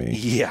many for me.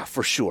 Yeah,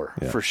 for sure,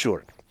 for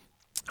sure.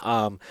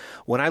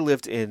 When I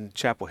lived in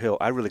Chapel Hill,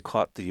 I really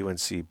caught the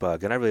UNC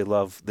bug, and I really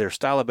love their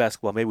style of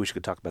basketball. Maybe we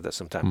should talk about that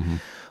sometime. Mm-hmm.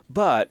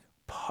 But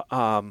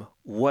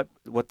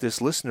what this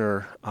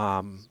listener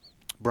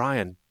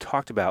Brian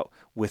talked about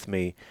with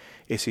me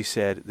is he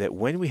said that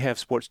when we have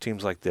sports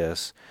teams like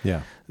this,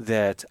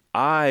 that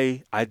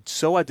I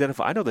so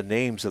identify. I know the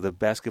names of the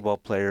basketball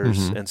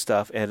players and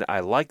stuff, and I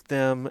like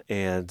them,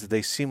 and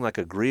they seem like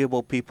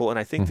agreeable people. And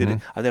I think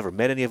that I've never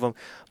met any of them,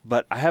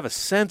 but I have a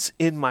sense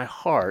in my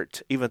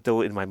heart, even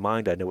though in my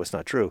mind I know it's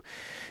not true,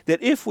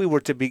 that if we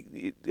were to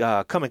be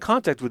come in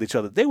contact with each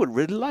other, they would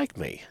really like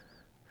me.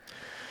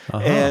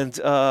 Uh-huh. And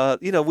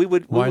we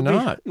would. Why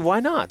not?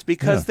 Why not?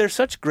 Because they're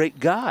such great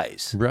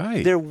guys.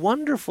 Right. They're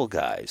wonderful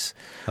guys.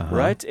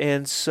 Right.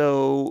 And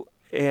so,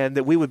 and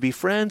that we would be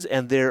friends,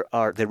 and they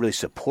really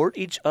support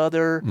each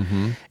other,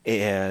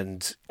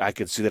 and I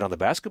could see that on the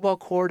basketball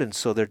court, and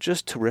so they're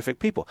just terrific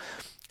people.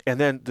 And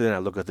then I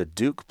look at the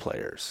Duke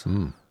players,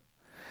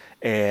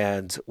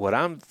 and what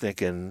I'm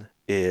thinking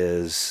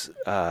is,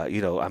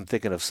 I'm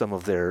thinking of some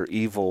of their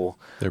evil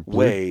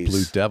ways.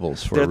 Blue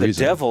devils for a reason. They're the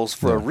devils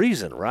for a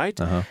reason, right?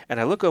 And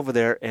I look over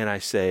there and I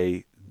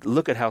say,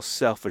 look at how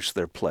selfish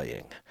they're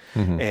playing.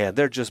 And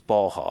they're just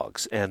ball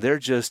hogs. And they're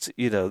just,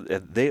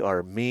 they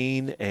are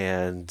mean,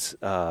 and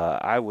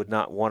I would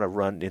not want to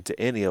run into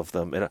any of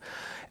them.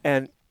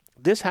 And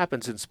this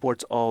happens in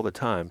sports all the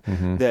time,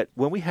 that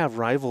when we have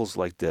rivals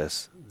like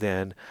this,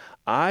 then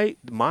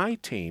my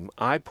team,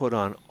 I put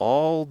on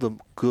all the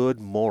good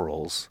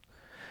morals,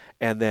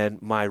 and then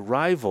my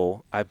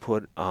rival, I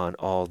put on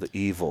all the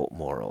evil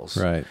morals.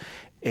 Right.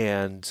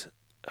 And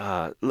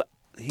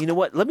You know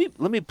what? Let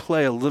me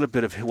play a little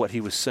bit of what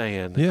he was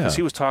saying. Yeah. Because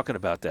he was talking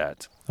about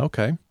that.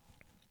 Okay.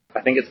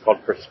 I think it's called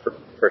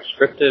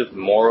prescriptive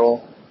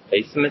moral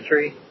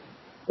asymmetry.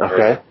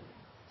 Okay.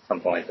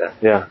 Something like that.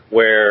 Yeah.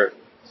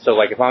 So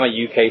like if I'm a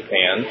UK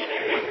fan,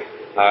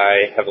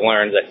 I have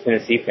learned that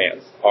Tennessee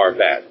fans are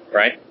bad,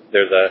 right?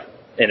 They're the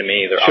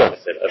enemy, they're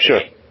opposite of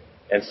me.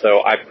 And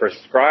so I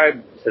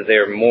prescribe to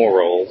their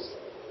morals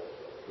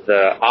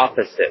the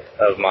opposite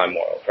of my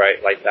morals,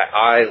 right? Like that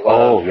I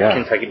love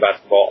Kentucky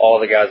basketball. All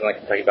the guys on the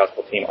Kentucky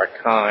basketball team are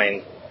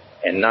kind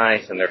and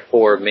nice, and they're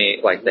for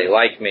me, like they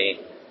like me.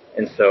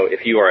 And so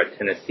if you are a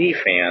Tennessee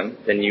fan,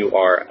 then you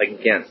are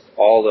against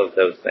all of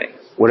those things.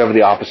 Whatever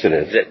the opposite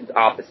is. The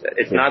opposite.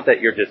 It's not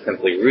that you're just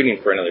simply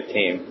rooting for another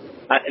team.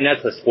 And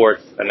that's a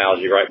sports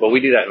analogy, right? But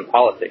we do that in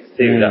politics,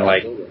 too. That,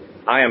 like,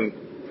 I am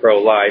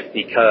pro-life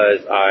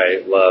because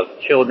I love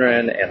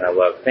children and I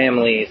love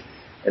families.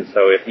 And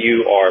so if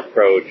you are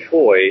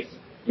pro-choice,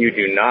 you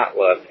do not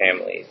love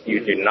families.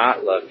 You do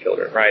not love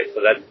children, right?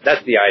 So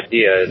that's the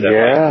idea, is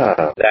that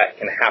like, that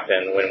can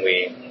happen when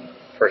we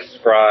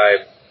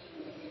prescribe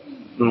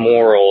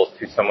morals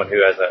to someone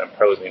who has an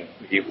opposing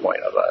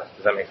viewpoint of us.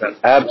 Does that make sense?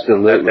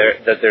 Absolutely.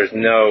 That there's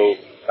no,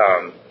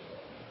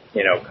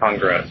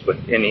 congruence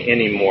with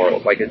any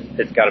morals. Like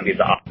it's got to be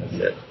the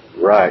opposite.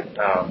 Right.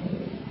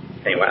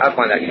 Anyway, I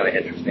find that kind of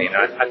interesting.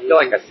 I feel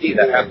like I see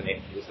that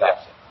happening.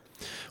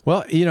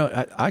 Well,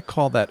 I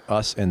call that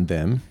us and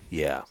them.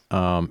 Yeah.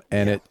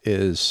 It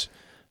is,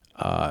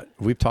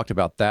 we've talked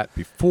about that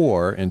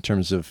before in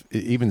terms of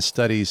even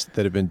studies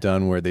that have been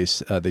done where they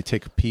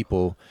take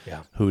people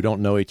who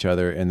don't know each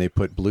other and they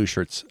put blue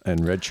shirts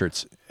and red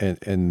shirts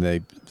and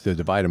they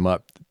divide them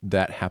up.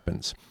 That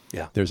happens.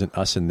 Yeah. There's an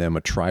us and them,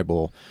 a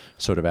tribal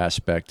sort of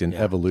aspect, and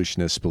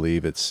evolutionists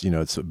believe it's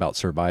about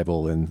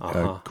survival and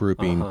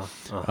grouping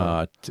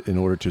in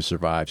order to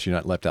survive. So you're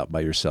not left out by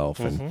yourself.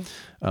 And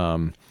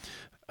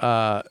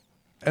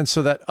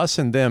so that us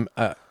and them,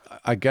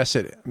 I guess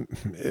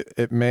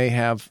it may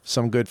have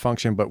some good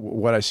function, but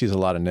what I see is a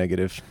lot of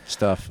negative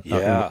stuff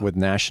with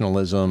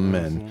nationalism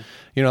and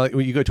like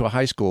when you go to a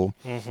high school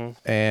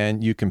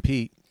and you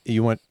compete.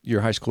 You want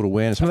your high school to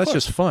win. So that's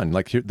just fun.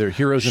 Like they're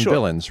heroes and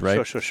villains,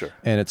 right? Sure.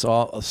 And it's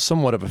all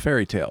somewhat of a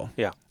fairy tale.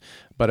 Yeah.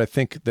 But I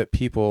think that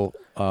people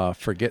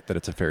forget that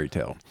it's a fairy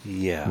tale.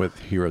 Yeah. With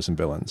heroes and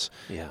villains.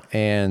 Yeah.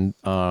 And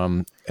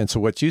so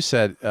what you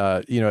said,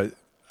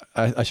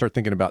 I start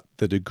thinking about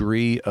the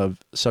degree of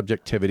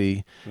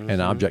subjectivity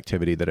and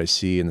objectivity that I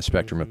see in the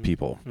spectrum of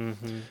people.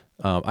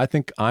 I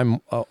think I'm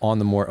on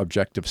the more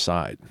objective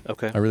side.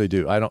 Okay. I really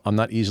do. I'm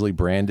not easily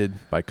branded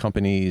by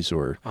companies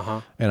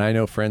and I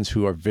know friends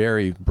who are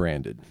very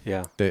branded.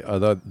 Yeah.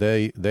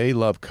 They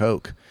love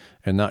Coke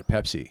and not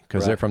Pepsi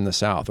because they're from the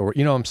South, or what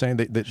I'm saying,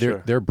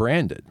 they're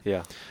branded.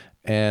 Yeah.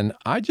 And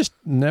I just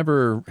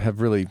never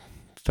have really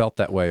felt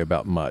that way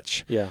about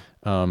much. Yeah.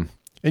 And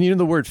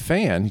the word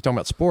fan, you're talking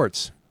about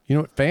sports. You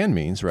know what fan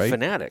means, right?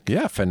 Fanatic.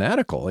 Yeah,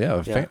 fanatical.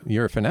 Yeah,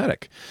 you're a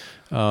fanatic.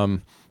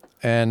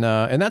 And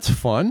that's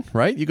fun,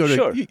 right? You go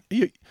to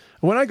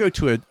when I go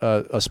to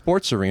a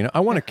sports arena, I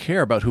want to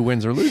care about who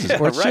wins or loses.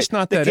 Or it's just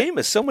not that. The game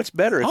is so much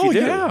better if you do.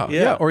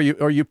 Yeah. Or you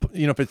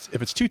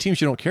if it's two teams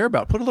you don't care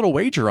about, put a little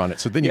wager on it,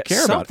 so then you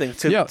care about it.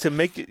 Something to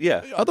make it.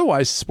 Yeah.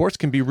 Otherwise, sports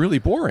can be really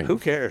boring. Who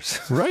cares?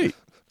 Right.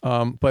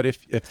 But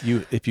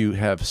if you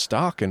have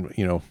stock and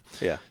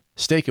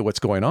stake at what's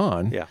going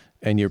on,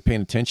 and you're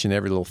paying attention to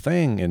every little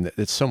thing, and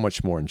it's so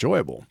much more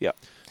enjoyable. Yeah.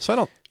 So I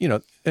don't,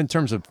 in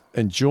terms of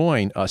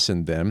enjoying us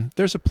and them,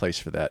 there's a place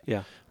for that.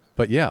 Yeah.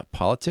 But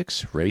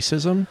politics,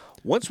 racism,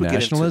 once we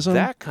nationalism, get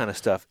into that kind of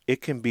stuff,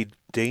 it can be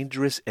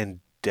dangerous and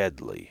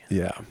deadly.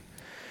 Yeah.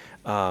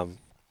 I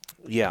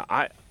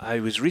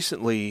was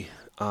recently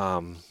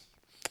saw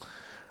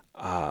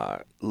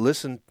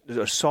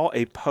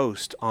a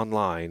post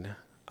online.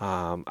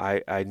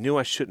 I knew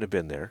I shouldn't have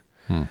been there.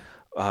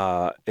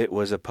 It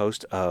was a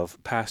post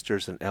of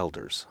pastors and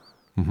elders,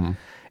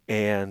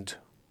 and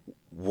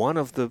one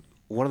of the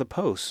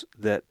posts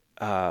that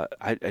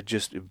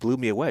it blew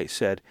me away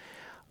said,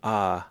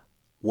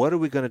 "What are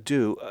we going to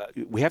do?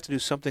 We have to do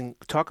something.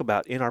 Talk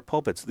about in our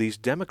pulpits these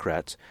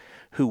Democrats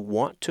who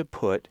want to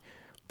put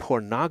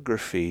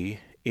pornography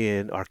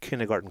in our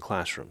kindergarten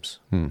classrooms."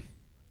 And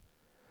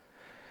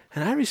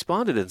I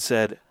responded and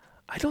said,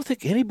 "I don't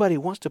think anybody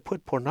wants to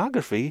put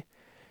pornography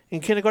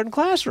in kindergarten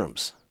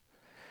classrooms.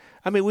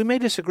 I mean, we may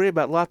disagree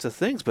about lots of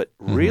things, but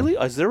really,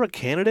 is there a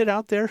candidate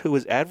out there who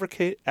is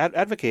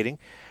advocating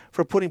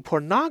for putting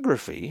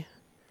pornography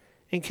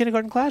in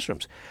kindergarten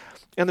classrooms?"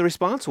 And the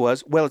response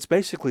was, "Well, it's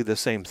basically the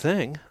same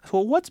thing."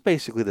 Well, what's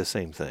basically the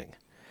same thing?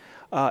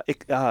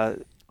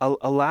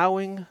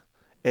 Allowing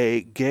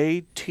a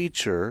gay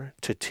teacher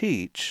to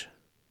teach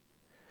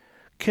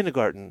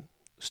kindergarten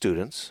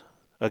students,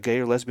 a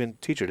gay or lesbian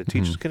teacher to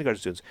teach kindergarten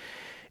students,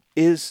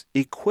 is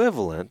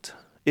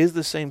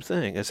the same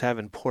thing as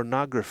having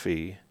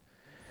pornography.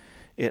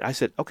 And I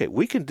said, okay,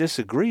 we can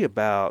disagree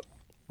about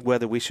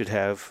whether we should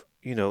have,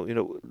 we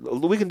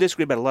can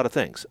disagree about a lot of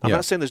things. I'm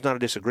not saying there's not a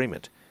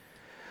disagreement.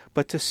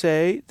 But to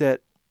say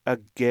that a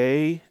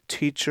gay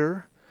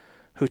teacher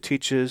who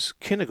teaches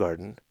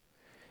kindergarten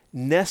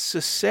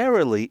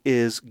necessarily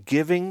is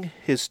giving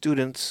his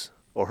students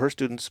or her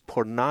students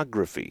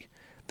pornography.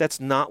 That's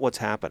not what's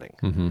happening.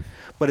 Mm-hmm.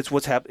 But it's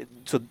what's happening.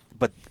 So,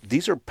 but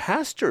these are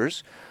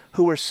pastors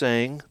who are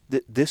saying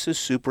that this is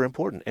super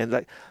important, and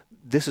like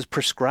this is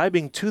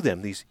prescribing to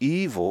them these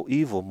evil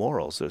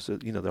morals. They're on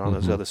mm-hmm.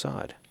 this other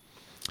side.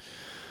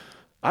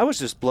 I was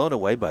just blown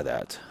away by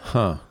that.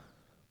 Huh.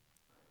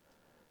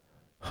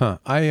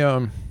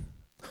 I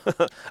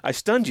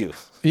stunned you.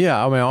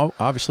 Yeah, I mean, I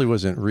obviously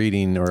wasn't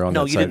reading or on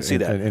No, that you side didn't see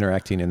that. and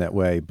interacting in that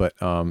way, but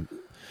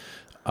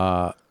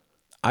I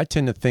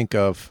tend to think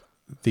of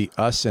the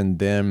us and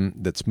them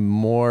that's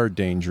more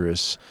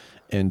dangerous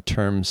in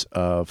terms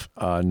of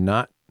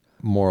not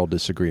moral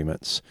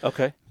disagreements.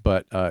 Okay.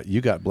 But you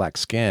got black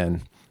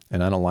skin,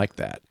 and I don't like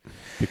that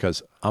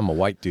because I'm a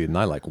white dude and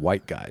I like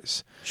white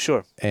guys.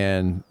 Sure.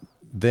 And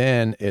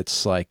then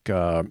it's like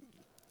the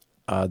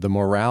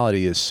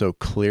morality is so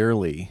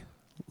clearly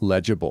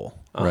legible,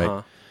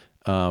 right?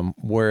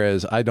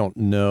 Whereas I don't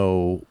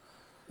know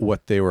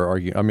what they were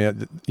arguing. I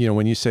mean,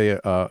 when you say,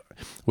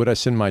 would I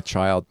send my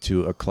child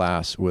to a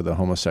class with a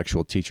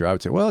homosexual teacher? I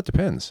would say, well, it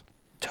depends.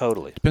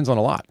 Totally. Depends on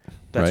a lot.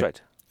 That's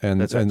right.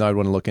 And I'd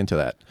want to look into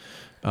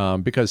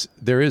that because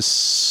there is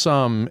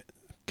some,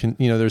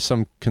 there's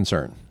some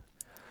concern.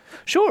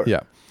 Sure.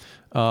 Yeah.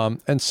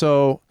 And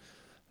so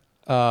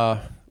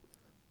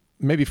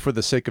maybe for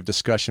the sake of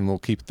discussion, we'll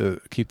keep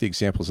the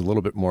examples a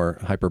little bit more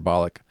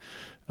hyperbolic.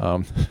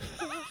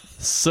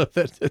 So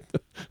that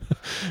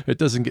it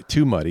doesn't get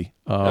too muddy.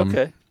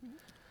 Okay.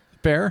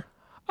 Fair?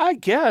 I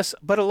guess,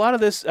 but a lot of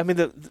this, I mean,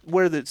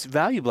 where it's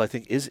valuable, I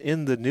think, is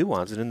in the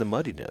nuance and in the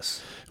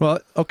muddiness.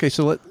 Well, okay,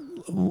 so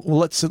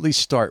let's at least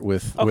start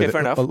with fair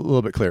enough. A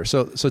little bit clear.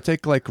 So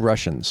take like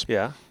Russians.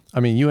 Yeah. I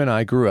mean, you and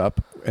I grew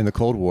up in the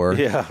Cold War.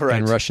 Yeah, right.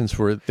 And Russians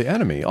were the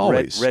enemy,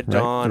 always. Red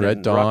Dawn,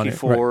 Red Dawn, Rocky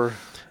IV. Right.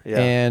 Yeah.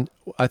 And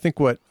I think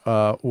what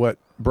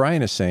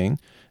Brian is saying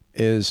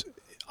is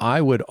I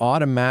would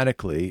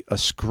automatically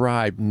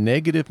ascribe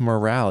negative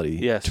morality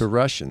to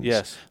Russians.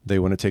 Yes. They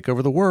want to take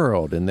over the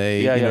world, and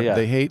they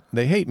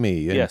hate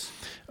me. And, yes.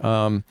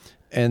 And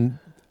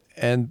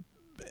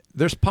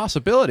there's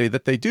possibility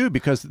that they do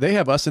because they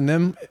have us in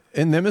them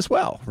as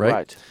well,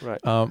 right? Right.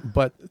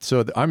 But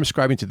so I'm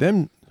ascribing to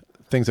them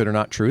things that are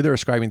not true. They're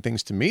ascribing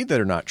things to me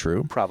that are not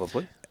true.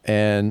 Probably.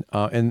 And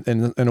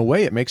in a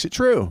way, it makes it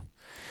true.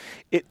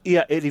 It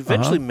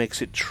eventually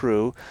makes it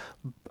true,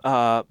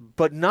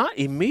 but not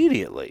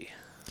immediately.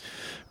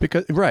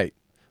 Because right,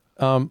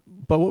 but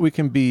what we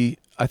can be,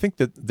 I think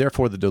that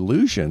therefore the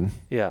delusion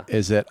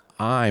is that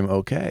I'm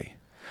okay.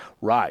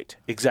 Right.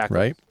 Exactly.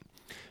 Right.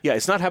 Yeah,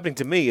 it's not happening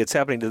to me; it's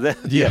happening to them.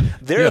 Yeah,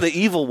 they're the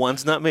evil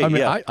ones, not me. I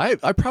mean,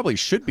 I probably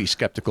should be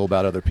skeptical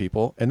about other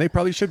people, and they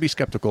probably should be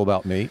skeptical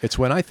about me. It's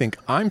when I think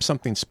I'm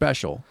something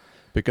special.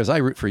 Because I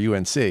root for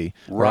UNC,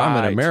 or I'm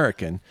an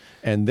American,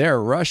 and they're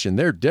Russian.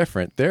 They're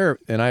different.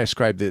 And I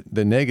ascribe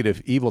the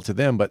negative evil to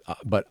them.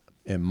 But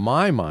in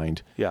my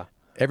mind,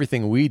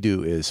 everything we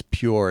do is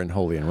pure and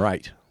holy and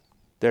right.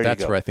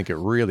 That's where I think it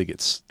really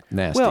gets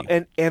nasty. Well,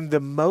 and the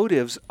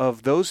motives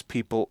of those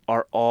people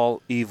are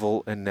all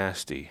evil and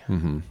nasty,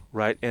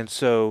 right? And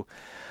so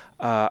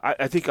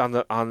I think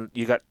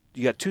you got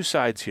two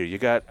sides here. You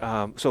got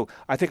so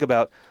I think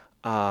about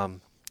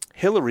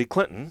Hillary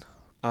Clinton,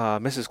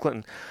 Mrs.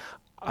 Clinton.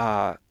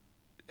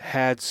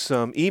 Had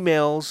some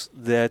emails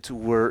that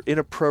were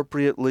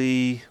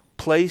inappropriately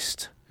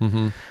placed,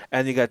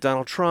 and you got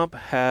Donald Trump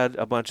had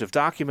a bunch of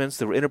documents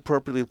that were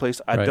inappropriately placed.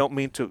 I don't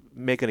mean to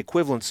make an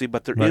equivalency,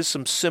 but there is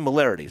some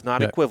similarities, not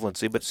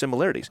equivalency, but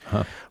similarities,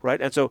 right?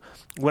 And so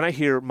when I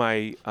hear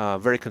my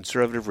very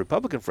conservative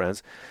Republican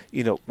friends,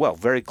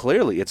 very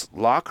clearly it's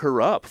lock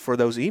her up for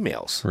those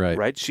emails,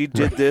 right? She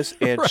did this,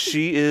 and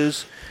she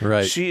is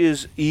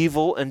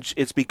evil, and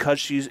it's because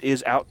she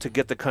is out to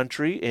get the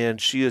country, and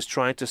she is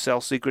trying to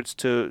sell secrets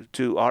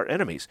to our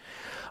enemies.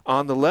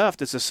 On the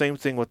left, it's the same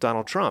thing with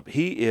Donald Trump.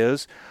 He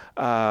is,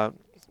 there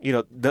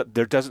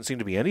doesn't seem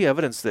to be any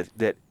evidence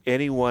that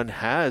anyone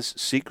has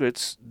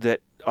secrets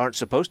that aren't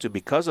supposed to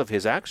because of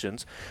his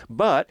actions,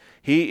 but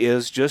he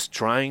is just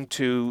trying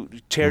to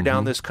tear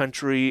down this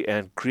country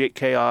and create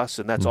chaos,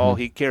 and that's all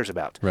he cares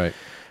about. Right.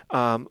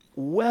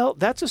 Well,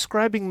 that's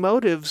ascribing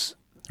motives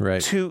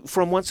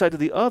from one side to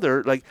the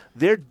other. Like,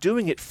 they're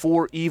doing it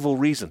for evil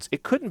reasons.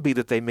 It couldn't be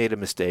that they made a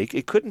mistake.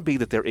 It couldn't be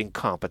that they're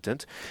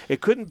incompetent. It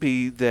couldn't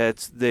be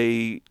that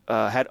they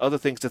had other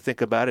things to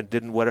think about and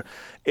didn't whatever.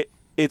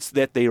 It's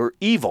that they are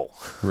evil.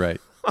 Right.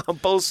 On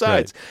both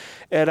sides.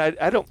 Right. And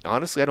I don't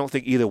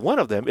think either one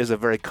of them is a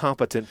very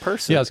competent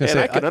person. Yeah,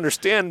 I can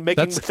understand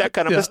making that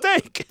kind of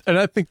mistake. And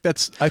I think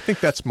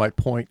that's my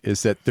point,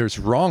 is that there's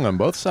wrong on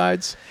both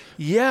sides.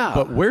 Yeah.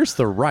 But where's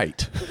the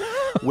right?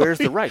 Where's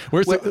the right?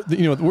 Where's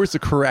the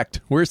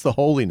correct? Where's the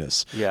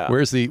holiness? Yeah.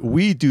 Where's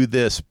we do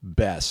this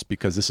best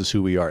because this is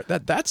who we are?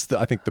 That's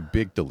I think the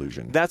big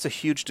delusion. That's a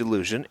huge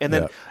delusion. And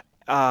then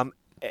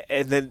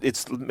and then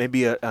it's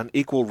maybe an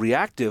equal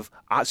reactive.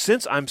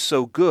 Since I'm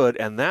so good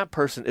and that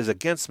person is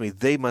against me,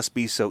 they must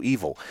be so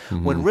evil.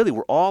 When really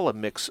we're all a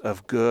mix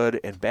of good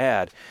and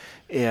bad.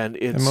 And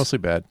it's mostly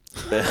bad.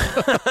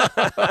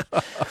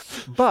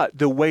 But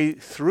the way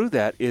through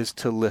that is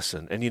to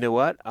listen. And you know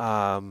what?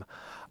 I'm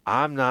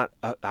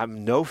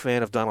no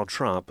fan of Donald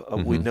Trump.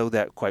 We know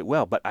that quite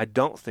well. But I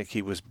don't think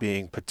he was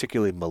being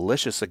particularly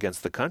malicious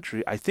against the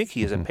country. I think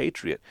he is a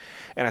patriot.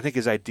 And I think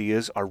his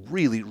ideas are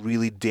really,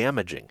 really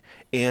damaging.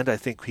 And I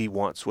think he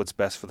wants what's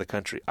best for the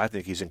country. I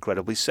think he's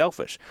incredibly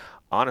selfish.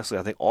 Honestly,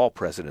 I think all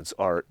presidents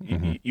are.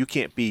 You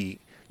can't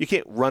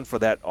run for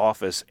that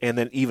office and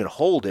then even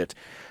hold it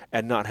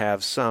and not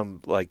have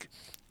some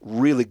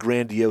really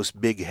grandiose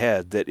big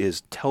head that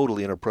is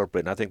totally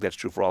inappropriate. And I think that's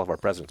true for all of our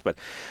presidents. But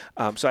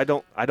so I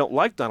don't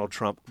like Donald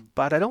Trump,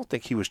 but I don't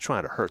think he was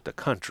trying to hurt the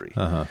country.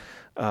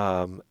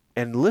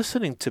 And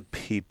listening to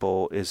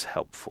people is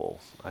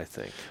helpful, I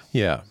think.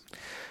 Yeah.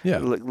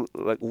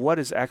 Like what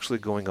is actually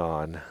going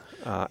on.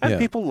 And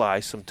people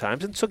lie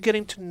sometimes. And so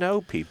getting to know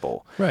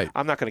people. Right.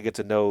 I'm not going to get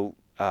to know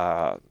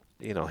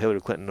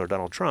Hillary Clinton or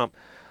Donald Trump,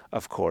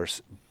 of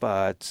course,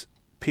 but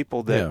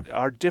people that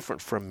are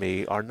different from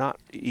me are not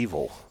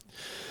evil.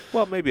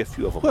 Well, maybe a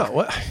few of them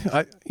are.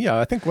 I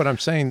think what I'm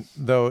saying,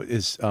 though,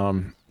 is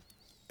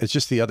it's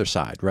just the other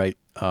side, right?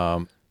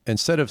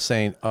 Instead of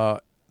saying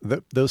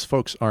those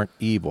folks aren't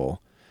evil,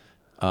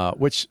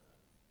 which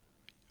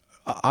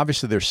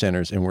obviously they're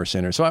sinners and we're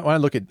sinners. So when I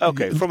look at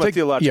from a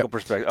theological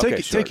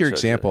perspective, take your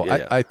example.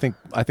 Yeah. I think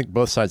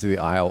both sides of the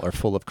aisle are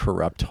full of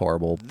corrupt,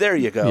 horrible. There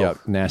you go.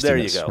 Nastiness. There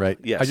you go. Right.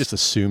 Yes. I just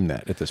assume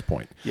that at this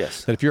point.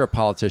 Yes. That if you're a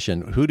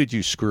politician, who did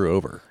you screw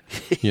over?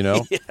 You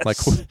know,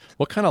 Yes.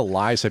 what kind of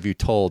lies have you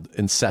told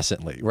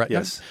incessantly? Right.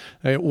 Yes.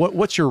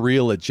 What's your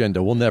real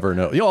agenda? We'll never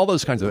know. All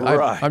those kinds of.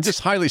 Right. I'm just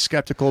highly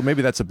skeptical.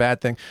 Maybe that's a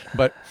bad thing,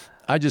 but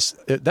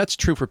that's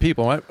true for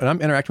people. When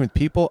I'm interacting with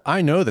people,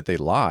 I know that they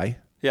lie.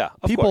 Yeah,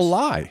 people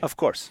lie. Of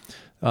course.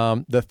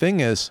 The thing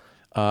is,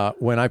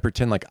 when I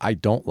pretend like I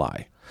don't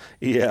lie.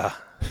 Yeah.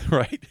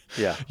 Right?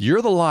 Yeah.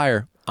 You're the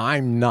liar.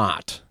 I'm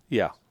not.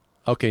 Yeah.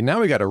 Okay, now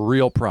we got a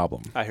real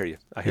problem. I hear you.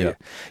 You.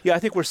 Yeah, I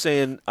think we're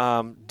saying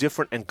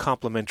different and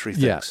complementary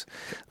things.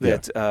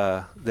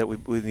 That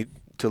we need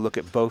to look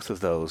at both of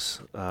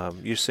those.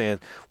 You're saying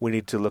we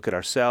need to look at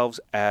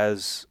ourselves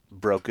as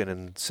broken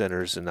and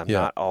sinners, and I'm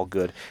not all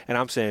good. And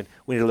I'm saying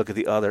we need to look at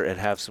the other and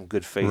have some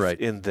good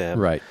faith in them,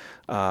 right?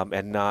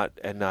 And not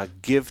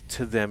give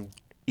to them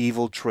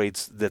evil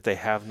traits that they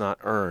have not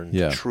earned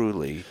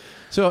truly.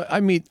 So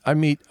I meet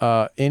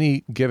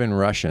any given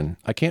Russian.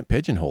 I can't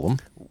pigeonhole them.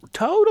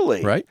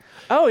 Totally. Right?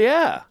 Oh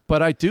yeah.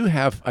 But I do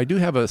have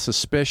a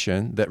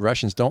suspicion that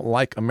Russians don't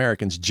like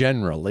Americans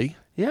generally.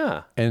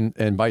 Yeah.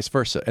 And vice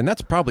versa. And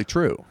that's probably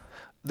true.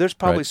 There's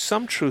probably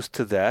some truth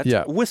to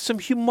that, with some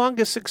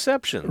humongous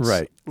exceptions.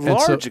 Right.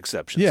 Large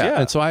exceptions. Yeah.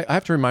 And so I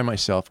have to remind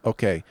myself,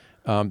 okay,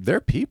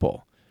 they're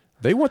people.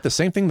 They want the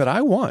same thing that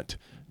I want.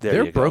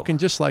 They're broken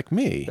just like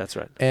me. That's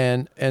right.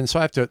 And so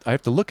I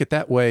have to look at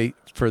that way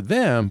for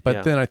them,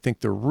 but then I think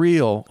the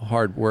real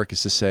hard work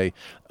is to say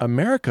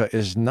America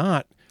is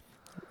not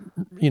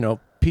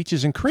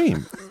peaches and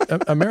cream.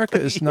 America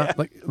is not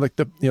like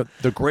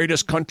the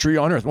greatest country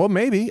on earth. Well,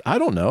 maybe, I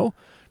don't know.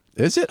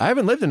 Is it? I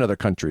haven't lived in other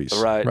countries.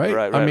 Right.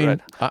 I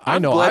mean, I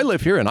know I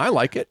live here and I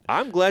like it.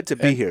 I'm glad to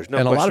be here. No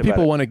and a lot of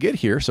people want to get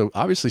here. So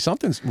obviously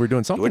we're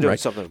doing something right. We're doing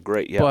something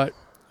great. Yeah.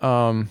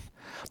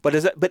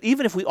 But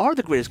even if we are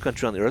the greatest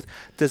country on the earth,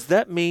 does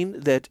that mean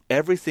that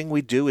everything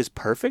we do is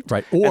perfect?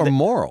 Right. Or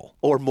moral.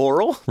 Or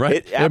moral? Right.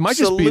 It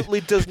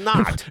absolutely does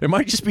not. It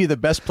might just be the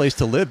best place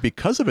to live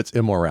because of its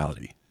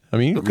immorality. I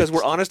mean, because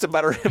we're honest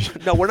about our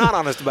no, we're not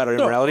honest about our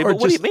immorality. But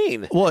what do you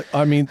mean? Well,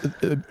 I mean,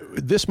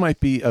 this might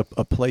be a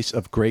place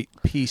of great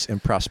peace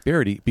and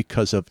prosperity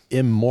because of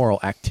immoral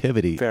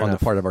activity on the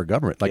part of our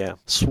government, like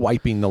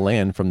swiping the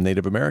land from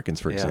Native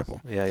Americans, for example.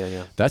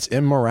 Yeah. That's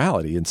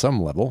immorality in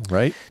some level,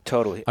 right?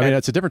 Totally. I mean,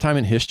 it's a different time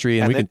in history,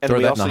 and we can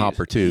throw that in the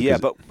hopper too. Yeah,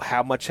 but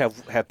how much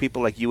have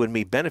people like you and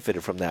me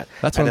benefited from that?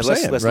 That's what I'm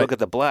saying. Let's look at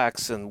the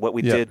blacks and what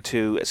we did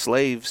to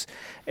slaves,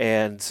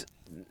 and.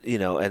 So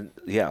maybe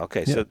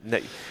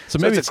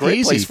it's a great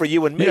easy place for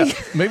you and me. Yeah.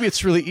 Maybe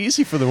it's really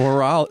easy for the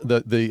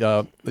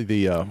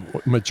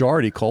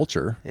majority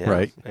culture,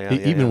 right?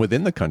 Even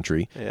within the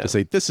country, to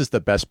say this is the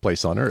best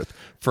place on earth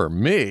for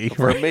me.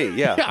 For me,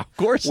 yeah. Yeah, of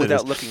course.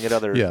 Without looking at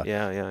other,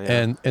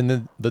 And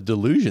then the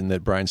delusion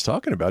that Brian's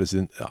talking about is,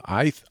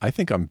 I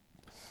think I'm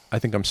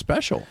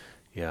special.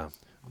 Yeah.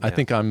 I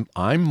think I'm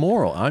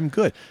moral. I'm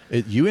good.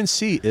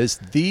 UNC is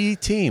the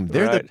team.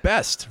 They're the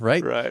best,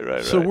 right?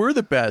 Right. So we're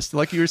the best.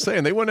 Like you were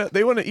saying, they want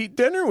to eat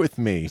dinner with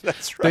me.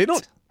 That's right.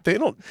 They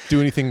don't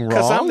do anything wrong.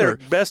 Because I'm their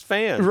best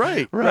fan.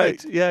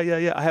 Right.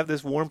 Yeah. I have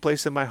this warm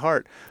place in my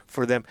heart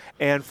for them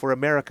and for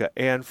America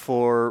and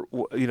for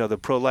the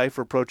pro-life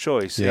or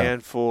pro-choice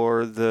and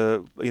for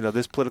the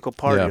this political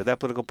party or that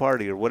political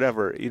party or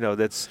whatever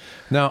that's.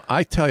 Now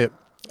I tell you.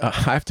 I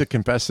have to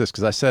confess this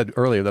because I said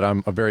earlier that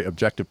I'm a very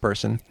objective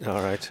person.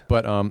 All right.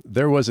 But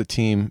there was a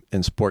team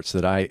in sports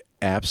that I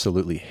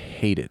absolutely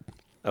hated.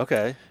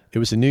 Okay. It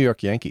was the New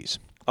York Yankees.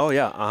 Oh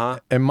yeah. Uh huh.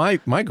 And my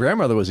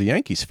grandmother was a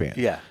Yankees fan.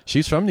 Yeah.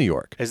 She's from New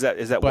York. Is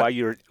that why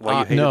you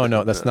hated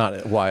No, that's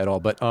not why at all.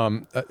 But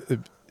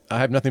I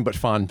have nothing but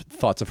fond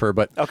thoughts of her.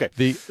 But okay.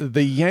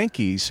 The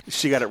Yankees.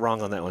 She got it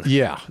wrong on that one.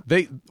 Yeah.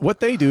 What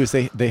they do is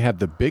they have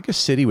the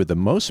biggest city with the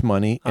most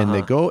money, and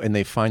they go and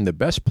they find the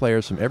best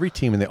players from every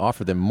team, and they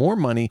offer them more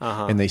money,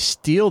 and they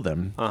steal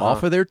them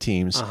off of their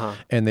teams,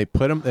 and they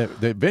put them.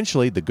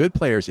 Eventually, the good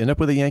players end up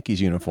with a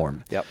Yankees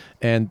uniform. Yep.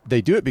 And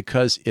they do it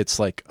because it's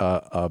like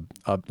I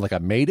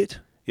made it.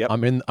 Yep.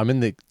 I'm in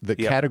the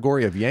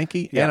category of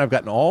Yankee, and I've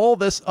gotten all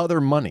this other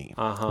money,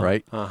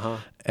 right?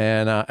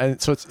 And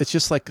so it's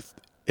just like.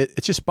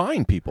 It's just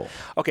buying people.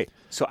 Okay,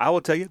 so I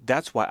will tell you,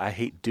 that's why I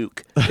hate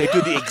Duke. They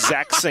do the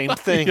exact same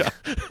thing.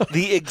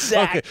 The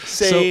exact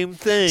same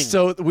thing.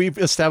 So we've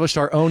established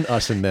our own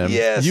us and them.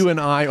 Yes. You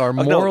and I are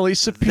morally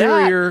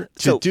superior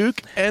to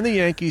Duke and the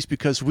Yankees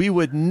because we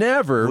would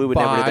never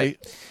buy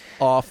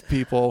off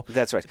people.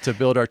 That's right. To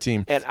build our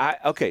team. And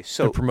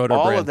so to promote our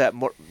all brand.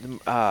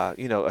 of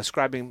that,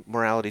 ascribing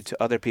morality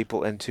to other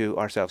people and to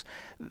ourselves,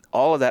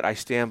 all of that I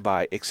stand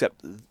by,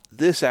 except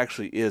this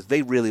actually is,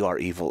 they really are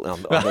evil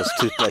on those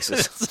two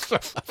places.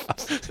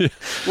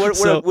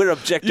 We're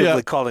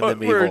objectively calling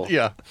them evil.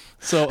 Yeah.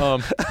 So,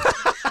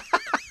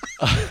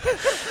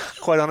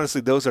 quite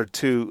honestly, those are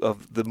two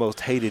of the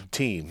most hated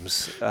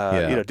teams.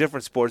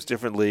 Different sports,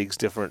 different leagues,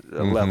 different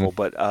level,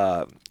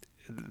 but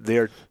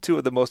they're two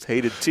of the most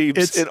hated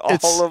teams in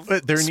all of They're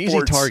sports. an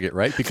easy target,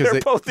 right? Because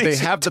they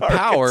have the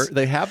power,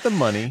 they have the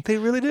money. They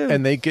really do.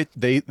 And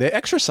they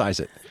exercise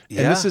it.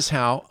 Yeah. And this is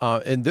how,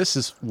 and this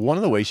is one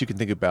of the ways you can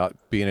think about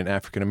being an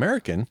African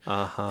American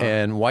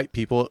and white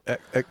people,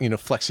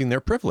 flexing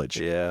their privilege.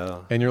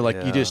 Yeah. And you're like,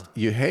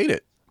 you hate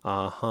it.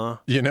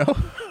 You know?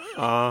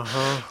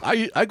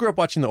 I grew up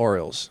watching the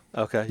Orioles.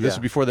 Okay. This is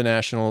before the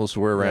Nationals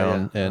were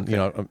around, and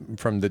I'm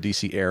from the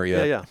D.C.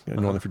 area,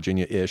 Northern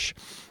Virginia-ish.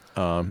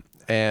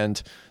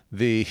 And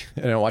I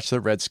watched the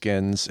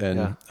Redskins,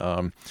 and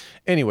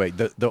anyway,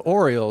 the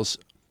Orioles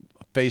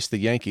faced the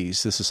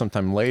Yankees. This is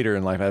sometime later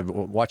in life. I've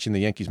been watching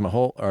the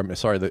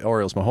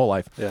Orioles my whole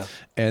life. Yeah.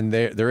 And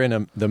they're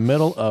in the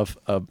middle of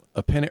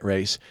a pennant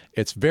race.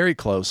 It's very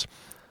close,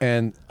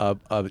 and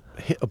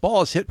a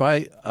ball is hit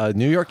by a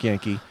New York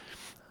Yankee,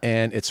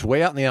 and it's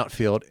way out in the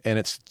outfield, and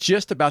it's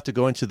just about to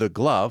go into the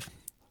glove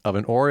of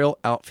an Oriole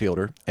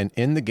outfielder and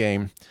end the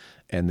game,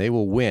 and they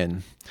will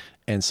win.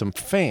 And some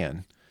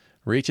fan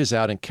reaches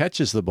out and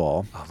catches the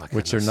ball,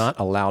 which they're not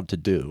allowed to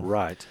do.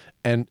 Right.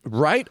 And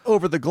right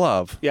over the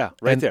glove. Yeah,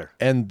 right there.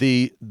 And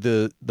the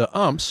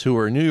umps, who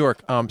are New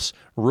York umps,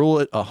 rule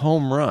it a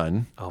home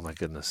run. Oh, my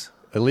goodness.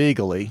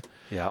 Illegally.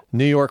 Yeah.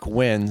 New York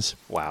wins.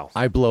 Wow.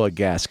 I blow a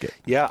gasket.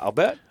 Yeah, I'll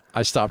bet.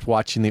 I stopped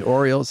watching the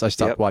Orioles. I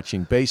stopped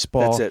watching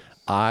baseball. That's it.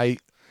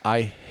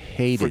 I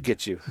hated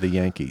the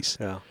Yankees.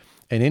 Yeah.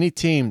 And any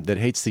team that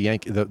hates the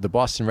the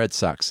Boston Red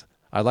Sox,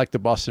 I like the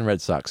Boston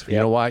Red Sox. You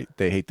know why?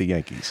 They hate the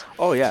Yankees.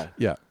 Oh, yeah.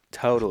 Yeah.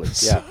 Totally.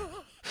 Yeah.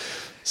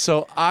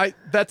 So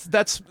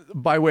that's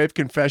by way of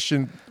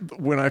confession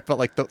when I felt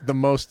like the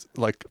most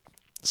like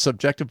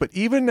subjective. But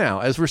even now,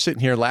 as we're sitting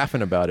here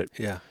laughing about it,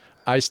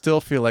 I still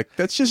feel like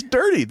that's just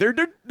dirty. They're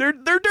dirty. They're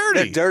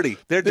dirty.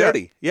 They're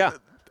dirty. Yeah.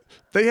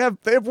 They have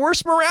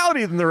worse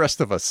morality than the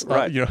rest of us.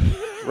 Right.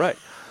 Right.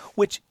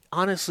 Which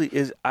honestly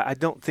is, I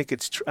don't think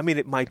it's true. I mean,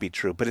 it might be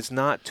true, but it's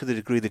not to the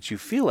degree that you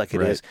feel like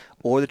it is,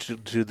 or to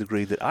the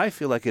degree that I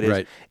feel like it is.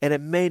 Right. And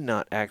it may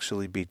not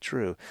actually be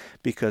true,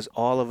 because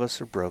all of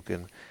us are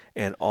broken,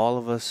 and all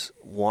of us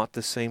want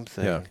the same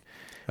thing. Yeah.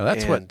 Now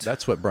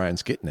that's what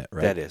Brian's getting at,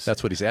 right? That is.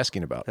 That's what he's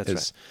asking about.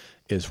 That's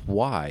is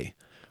why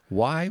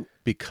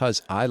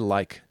because I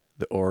like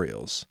the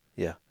Orioles.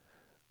 Yeah.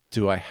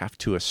 Do I have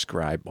to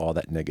ascribe all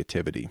that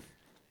negativity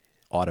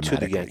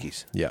automatically to the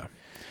Yankees? Yeah.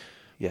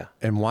 Yeah.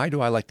 And why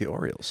do I like the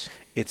Orioles?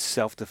 It's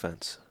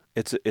self-defense.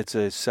 It's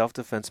a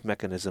self-defense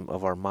mechanism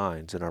of our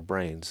minds and our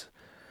brains,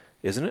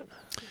 isn't it?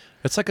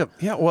 It's like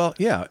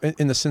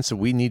in the sense that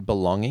we need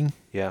belonging.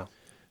 Yeah.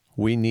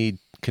 We need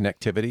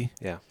connectivity.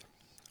 Yeah.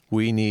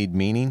 We need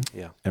meaning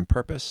and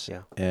purpose.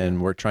 Yeah.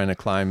 And we're trying to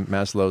climb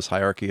Maslow's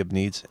hierarchy of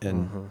needs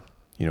and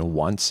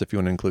wants, if you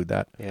want to include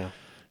that. Yeah.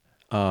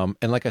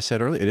 And like I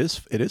said earlier, it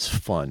is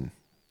fun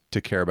to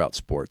care about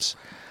sports.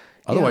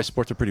 Otherwise,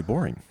 sports are pretty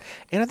boring.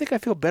 And I think I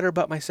feel better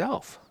about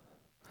myself.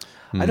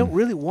 I don't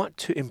really want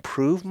to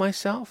improve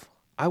myself.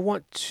 I don't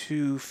want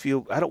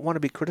to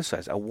be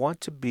criticized. I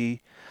want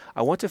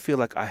to feel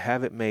like I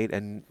have it made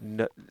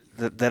and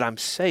that I'm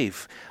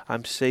safe.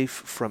 I'm safe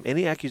from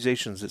any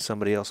accusations that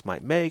somebody else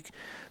might make.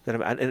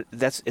 I think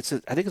it's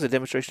a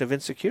demonstration of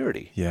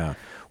insecurity. Yeah.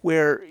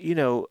 Where,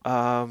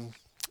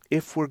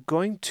 if we're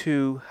going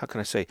to, how can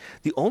I say,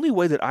 the only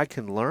way that I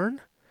can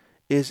learn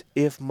is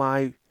if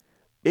my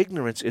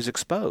ignorance is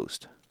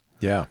exposed.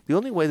 Yeah. The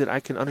only way that I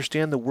can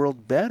understand the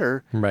world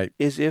better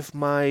is if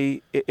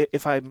my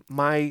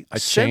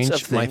sense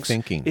of things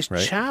thinking, is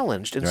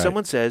challenged, and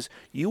someone says,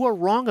 "You are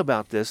wrong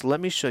about this. Let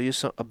me show you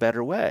a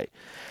better way."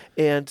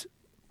 And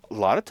a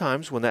lot of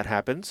times when that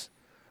happens,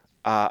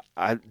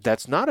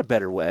 that's not a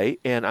better way,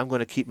 and I'm going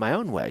to keep my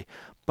own way.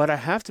 But I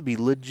have to be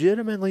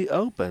legitimately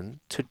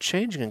open to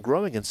changing and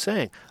growing and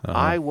saying,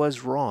 I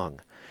was wrong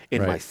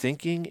in my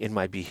thinking, in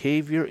my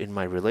behavior, in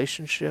my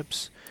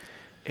relationships.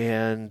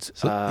 And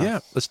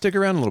let's dig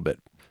around a little bit.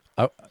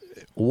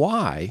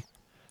 Why,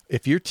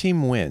 if your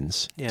team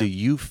wins, do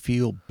you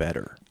feel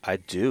better? I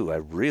do. I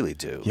really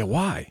do. Yeah,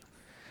 why?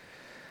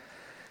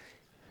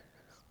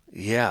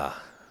 Yeah.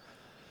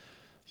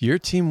 Your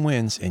team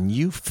wins and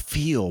you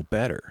feel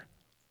better.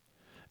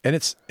 And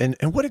it's and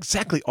what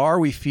exactly are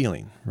we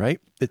feeling, right?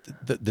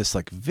 This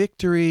like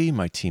victory,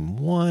 my team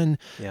won.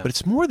 Yeah. But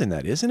it's more than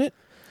that, isn't it?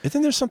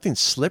 Isn't there something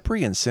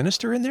slippery and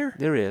sinister in there?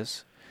 There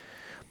is.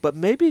 But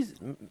maybe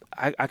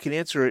I can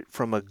answer it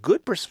from a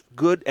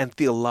good and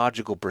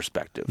theological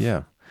perspective.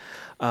 Yeah.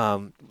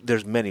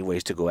 There's many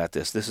ways to go at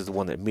this. This is the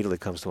one that immediately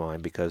comes to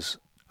mind because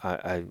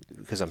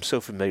I'm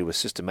so familiar with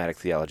systematic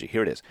theology.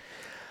 Here it is.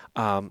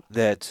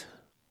 That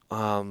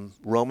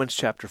Romans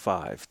chapter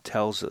 5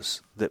 tells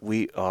us that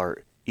we are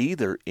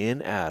either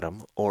in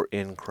Adam or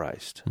in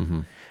Christ.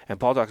 Mm-hmm. And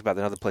Paul talks about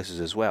that in other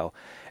places as well.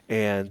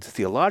 And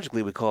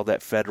theologically, we call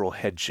that federal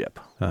headship.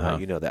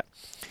 You know that.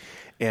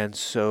 And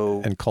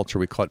so, in culture,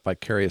 we call it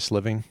vicarious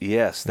living.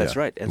 Yes, that's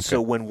right. And so,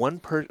 when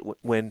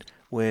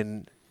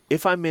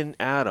if I'm in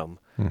Adam,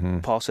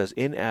 Paul says,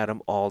 "In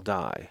Adam all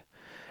die,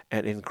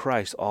 and in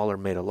Christ all are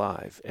made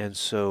alive." And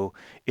so,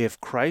 if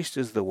Christ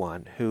is the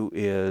one who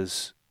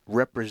is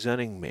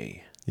representing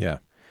me,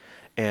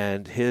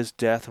 and His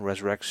death and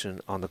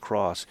resurrection on the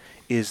cross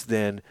is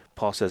then,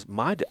 Paul says,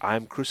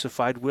 I'm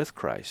crucified with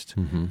Christ.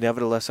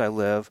 Nevertheless, I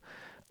live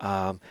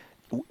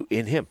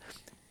in Him.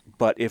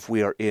 But if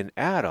we are in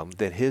Adam,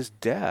 then His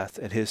death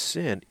and His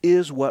sin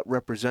is what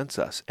represents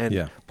us.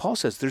 And Paul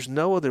says there's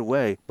no other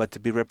way but to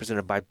be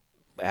represented by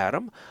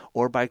Adam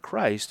or by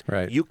Christ.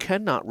 Right. You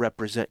cannot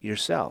represent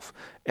yourself.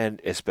 And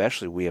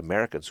especially we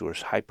Americans who are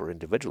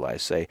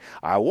hyper-individualized say,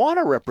 I want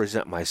to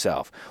represent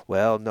myself.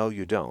 Well, no,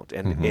 you don't.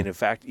 And in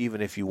fact,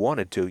 even if you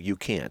wanted to, you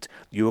can't.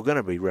 You are going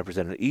to be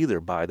represented either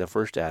by the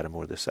first Adam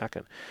or the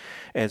second.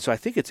 And so I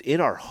think it's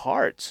in our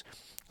hearts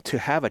to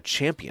have a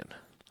champion.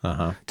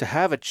 To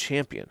have a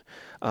champion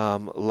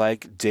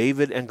like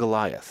David and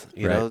Goliath,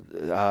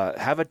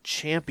 have a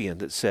champion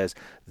that says,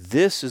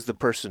 this is the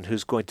person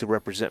who's going to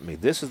represent me.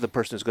 This is the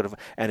person who's going to,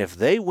 and if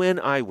they win,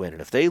 I win,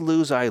 and if they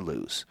lose, I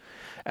lose.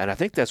 And I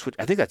think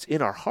that's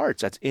in our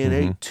hearts. That's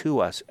innate to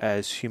us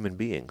as human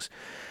beings.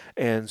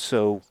 And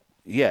so,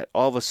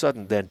 all of a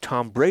sudden, then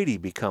Tom Brady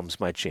becomes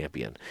my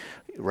champion,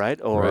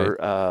 right?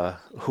 Or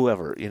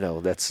whoever,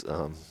 that's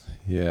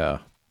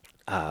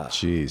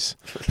jeez.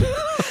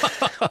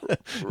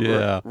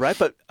 Right,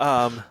 but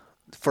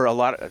for a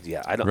lot of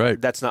I don't. Right.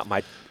 That's not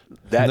my.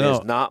 That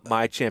is not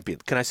my champion.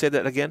 Can I say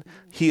that again?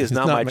 He is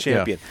not my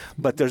champion.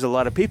 But there's a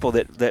lot of people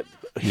that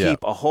heap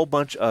a whole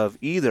bunch of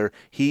either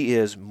he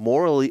is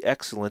morally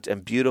excellent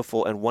and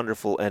beautiful and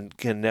wonderful and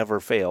can never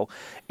fail,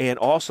 and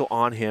also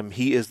on him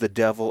he is the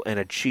devil and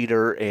a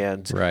cheater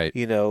and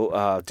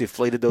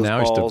deflated those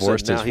now balls.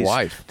 He's divorced his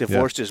wife.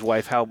 Divorced his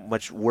wife. How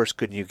much worse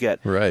could you get?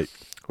 Right.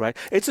 Right.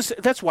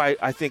 That's why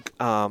I think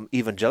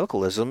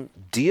evangelicalism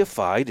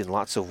deified in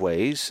lots of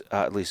ways,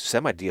 at least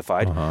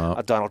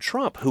semi-deified, Donald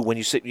Trump, who, when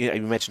you say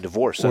you mentioned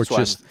divorce, or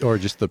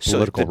just the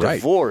political the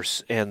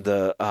divorce and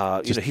the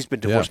he's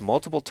been divorced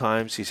multiple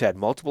times. He's had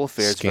multiple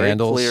affairs.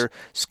 Scandals. Very clear,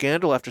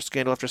 scandal after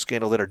scandal after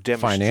scandal that are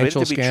demonstrated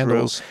financial to be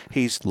scandals,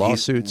 true.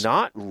 Lawsuits. He's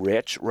not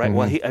rich, right?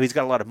 Well, he's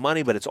got a lot of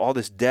money, but it's all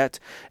this debt,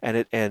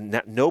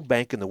 and no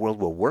bank in the world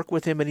will work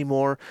with him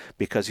anymore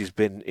because he's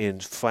been in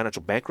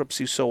financial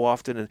bankruptcy so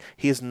often, and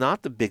he is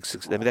not the big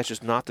success. I mean, that's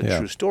just not the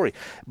true story.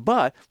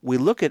 But we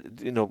look at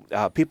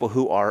people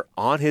who are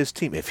on his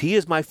team. If he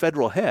is my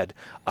federal head,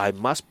 I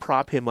must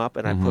prop him up,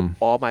 and I put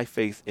all my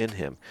faith in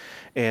him.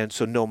 And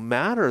so, no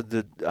matter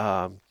the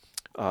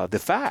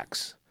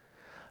facts,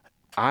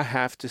 I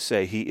have to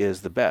say he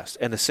is the best.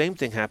 And the same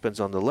thing happens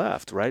on the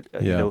left, right?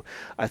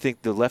 I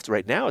think the left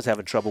right now is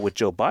having trouble with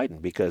Joe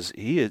Biden because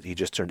he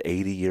just turned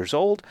 80 years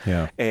old,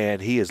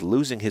 and he is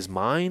losing his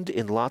mind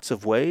in lots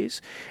of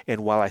ways.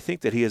 And while I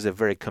think that he is a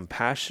very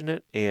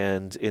compassionate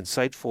and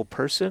insightful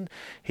person,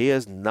 he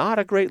is not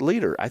a great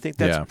leader. I think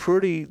that's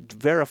pretty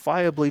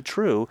verifiably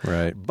true.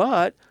 Right.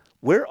 But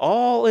we're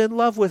all in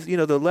love with,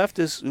 the left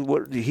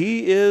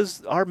he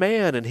is our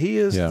man and he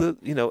is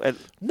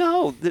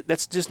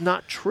that's just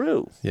not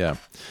true. Yeah.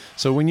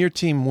 So when your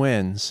team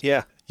wins,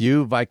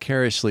 you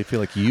vicariously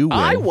feel like you win.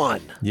 I won.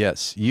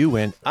 Yes, you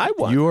win. I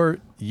won.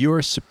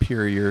 You're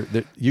superior.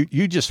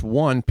 You just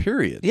won,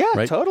 period. Yeah,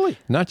 right? Totally.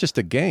 Not just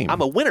a game.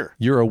 I'm a winner.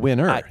 You're a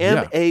winner. I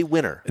am a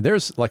winner.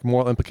 There's like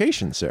moral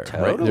implications there,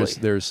 totally. right?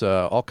 There's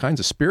all kinds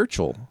of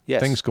spiritual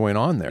things going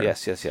on there.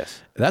 Yes.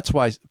 That's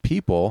why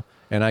people,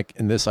 and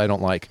this I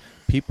don't like,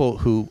 people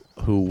who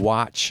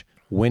watch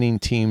winning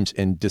teams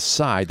and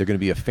decide they're going to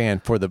be a fan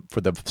for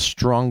the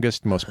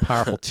strongest, most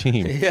powerful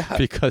team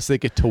because they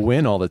get to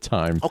win all the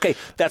time. Okay,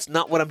 that's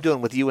not what I'm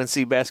doing with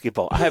UNC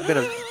basketball. I have been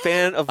a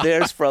fan of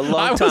theirs for a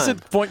long time. I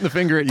wasn't pointing the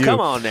finger at you. Come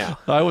on now.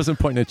 I wasn't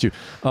pointing at you.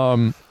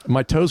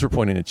 My toes were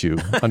pointing at you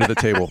under the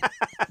table.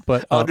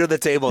 But under the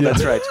table,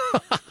 that's right.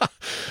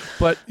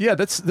 But yeah,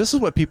 this is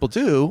what people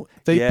do.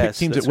 They pick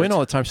teams that win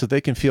all the time so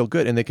they can feel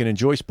good and they can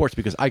enjoy sports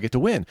because I get to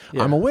win.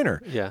 Yeah. I'm a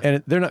winner. Yeah.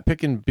 And they're not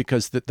picking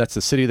because that's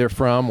the city they're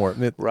from or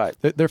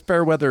they're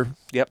fair weather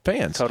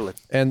fans. Totally.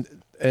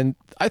 And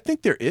I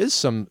think there is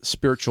some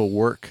spiritual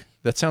work.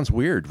 That sounds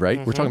weird, right?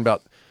 Mm-hmm. We're talking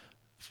about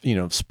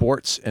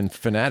sports and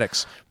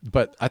fanatics,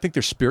 but I think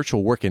there's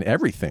spiritual work in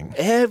everything.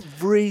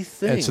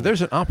 Everything. And so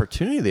there's an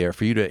opportunity there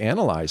for you to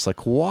analyze,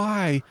 like,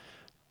 why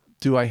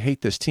do I hate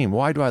this team?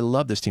 Why do I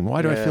love this team?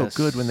 Why do I feel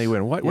good when they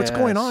win? What's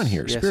going on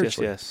here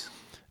spiritually? Yes.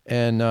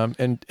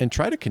 And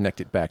try to connect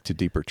it back to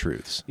deeper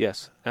truths.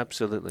 Yes,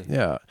 absolutely.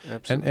 Yeah.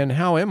 Absolutely. And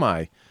how am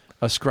I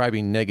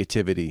ascribing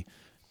negativity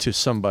to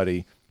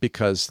somebody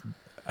because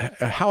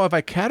how have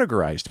I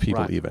categorized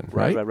people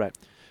right?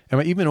 Am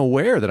I even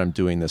aware that I'm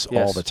doing this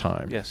all the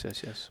time? Yes.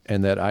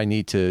 And that I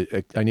need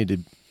to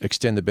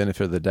extend the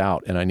benefit of the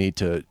doubt, and I need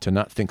to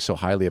not think so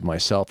highly of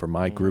myself or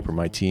my group or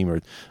my team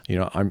or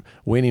I'm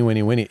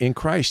winning. In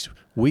Christ,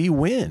 we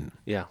win.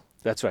 Yeah,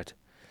 that's right.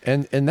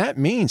 And that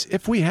means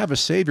if we have a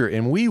Savior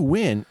and we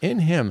win in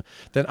Him,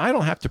 then I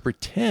don't have to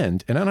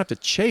pretend and I don't have to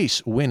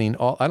chase winning.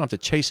 I don't have to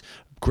chase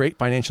great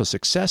financial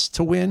success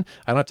to win.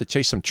 I don't have to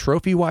chase some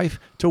trophy wife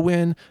to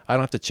win. I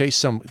don't have to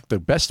chase the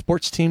best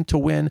sports team to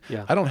win.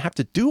 Yeah. I don't have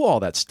to do all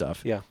that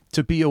stuff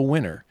to be a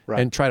winner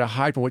and try to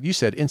hide from what you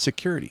said,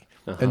 insecurity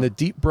and the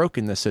deep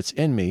brokenness that's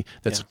in me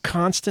that's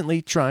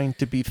constantly trying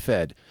to be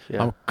fed.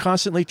 Yeah. I'm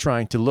constantly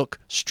trying to look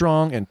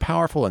strong and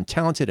powerful and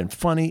talented and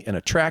funny and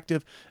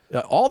attractive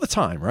all the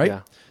time, right?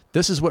 Yeah.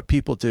 This is what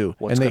people do,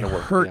 and they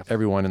hurt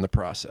everyone in the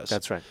process.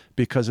 That's right.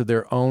 Because of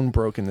their own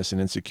brokenness and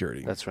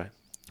insecurity. That's right.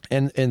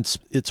 And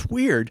it's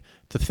weird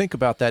to think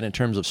about that in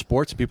terms of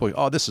sports. People go,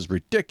 oh, this is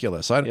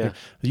ridiculous.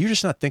 You're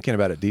just not thinking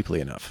about it deeply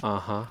enough.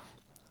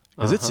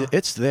 Because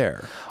it's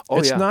there.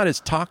 It's not as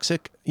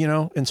toxic,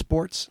 in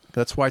sports.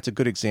 That's why it's a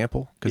good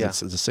example,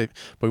 because it's a safe.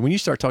 But when you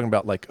start talking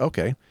about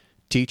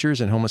teachers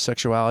and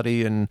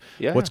homosexuality and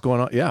what's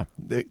going on,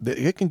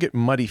 it can get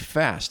muddy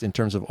fast in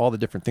terms of all the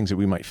different things that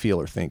we might feel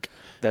or think.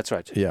 That's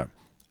right. Yeah.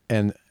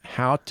 And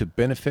how to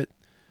benefit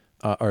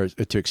or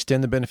to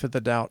extend the benefit of the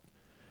doubt,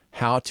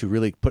 how to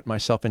really put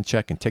myself in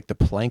check and take the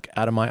plank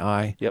out of my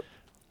eye. Yep.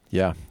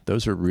 Yeah,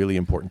 those are really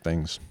important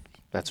things.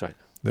 That's right.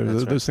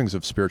 Those things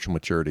of spiritual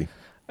maturity.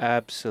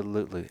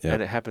 Absolutely. Yep.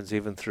 And it happens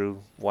even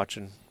through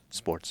watching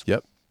sports.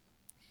 Yep.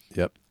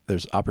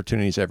 There's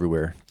opportunities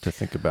everywhere to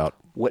think about.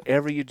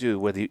 Whatever you do,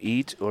 whether you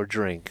eat or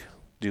drink,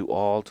 do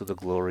all to the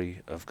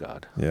glory of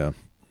God. Yeah.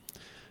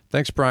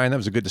 Thanks, Brian. That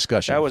was a good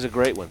discussion. That was a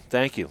great one.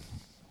 Thank you.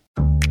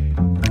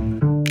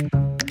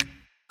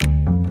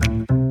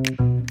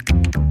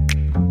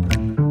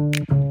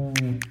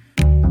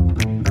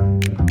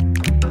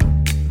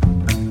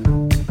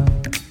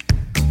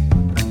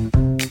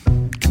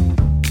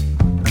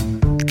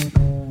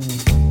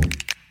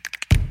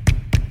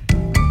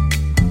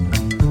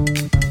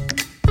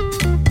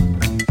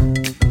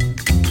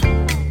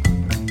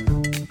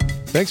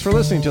 Thanks for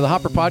listening to the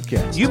Hopper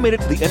Podcast. You made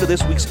it to the end of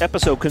this week's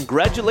episode.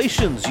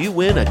 Congratulations. You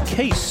win a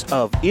case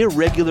of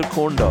irregular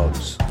corn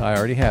dogs. I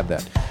already have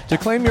that. To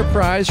claim your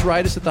prize,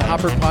 write us at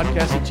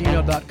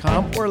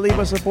thehopperpodcast@gmail.com or leave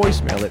us a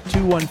voicemail at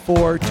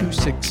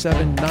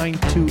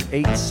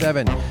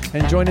 214-267-9287.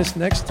 And join us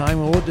next time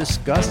when we'll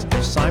discuss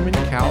if Simon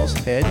Cowell's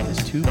head is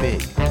too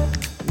big.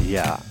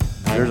 Yeah.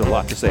 There's a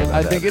lot to say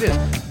about that. I think it is.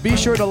 Be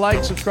sure to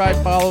like,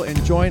 subscribe, follow,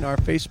 and join our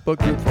Facebook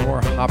group for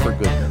more Hopper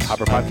goodness.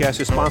 Hopper Podcast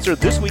is sponsored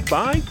this week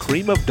by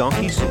Cream of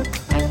Donkey Soup.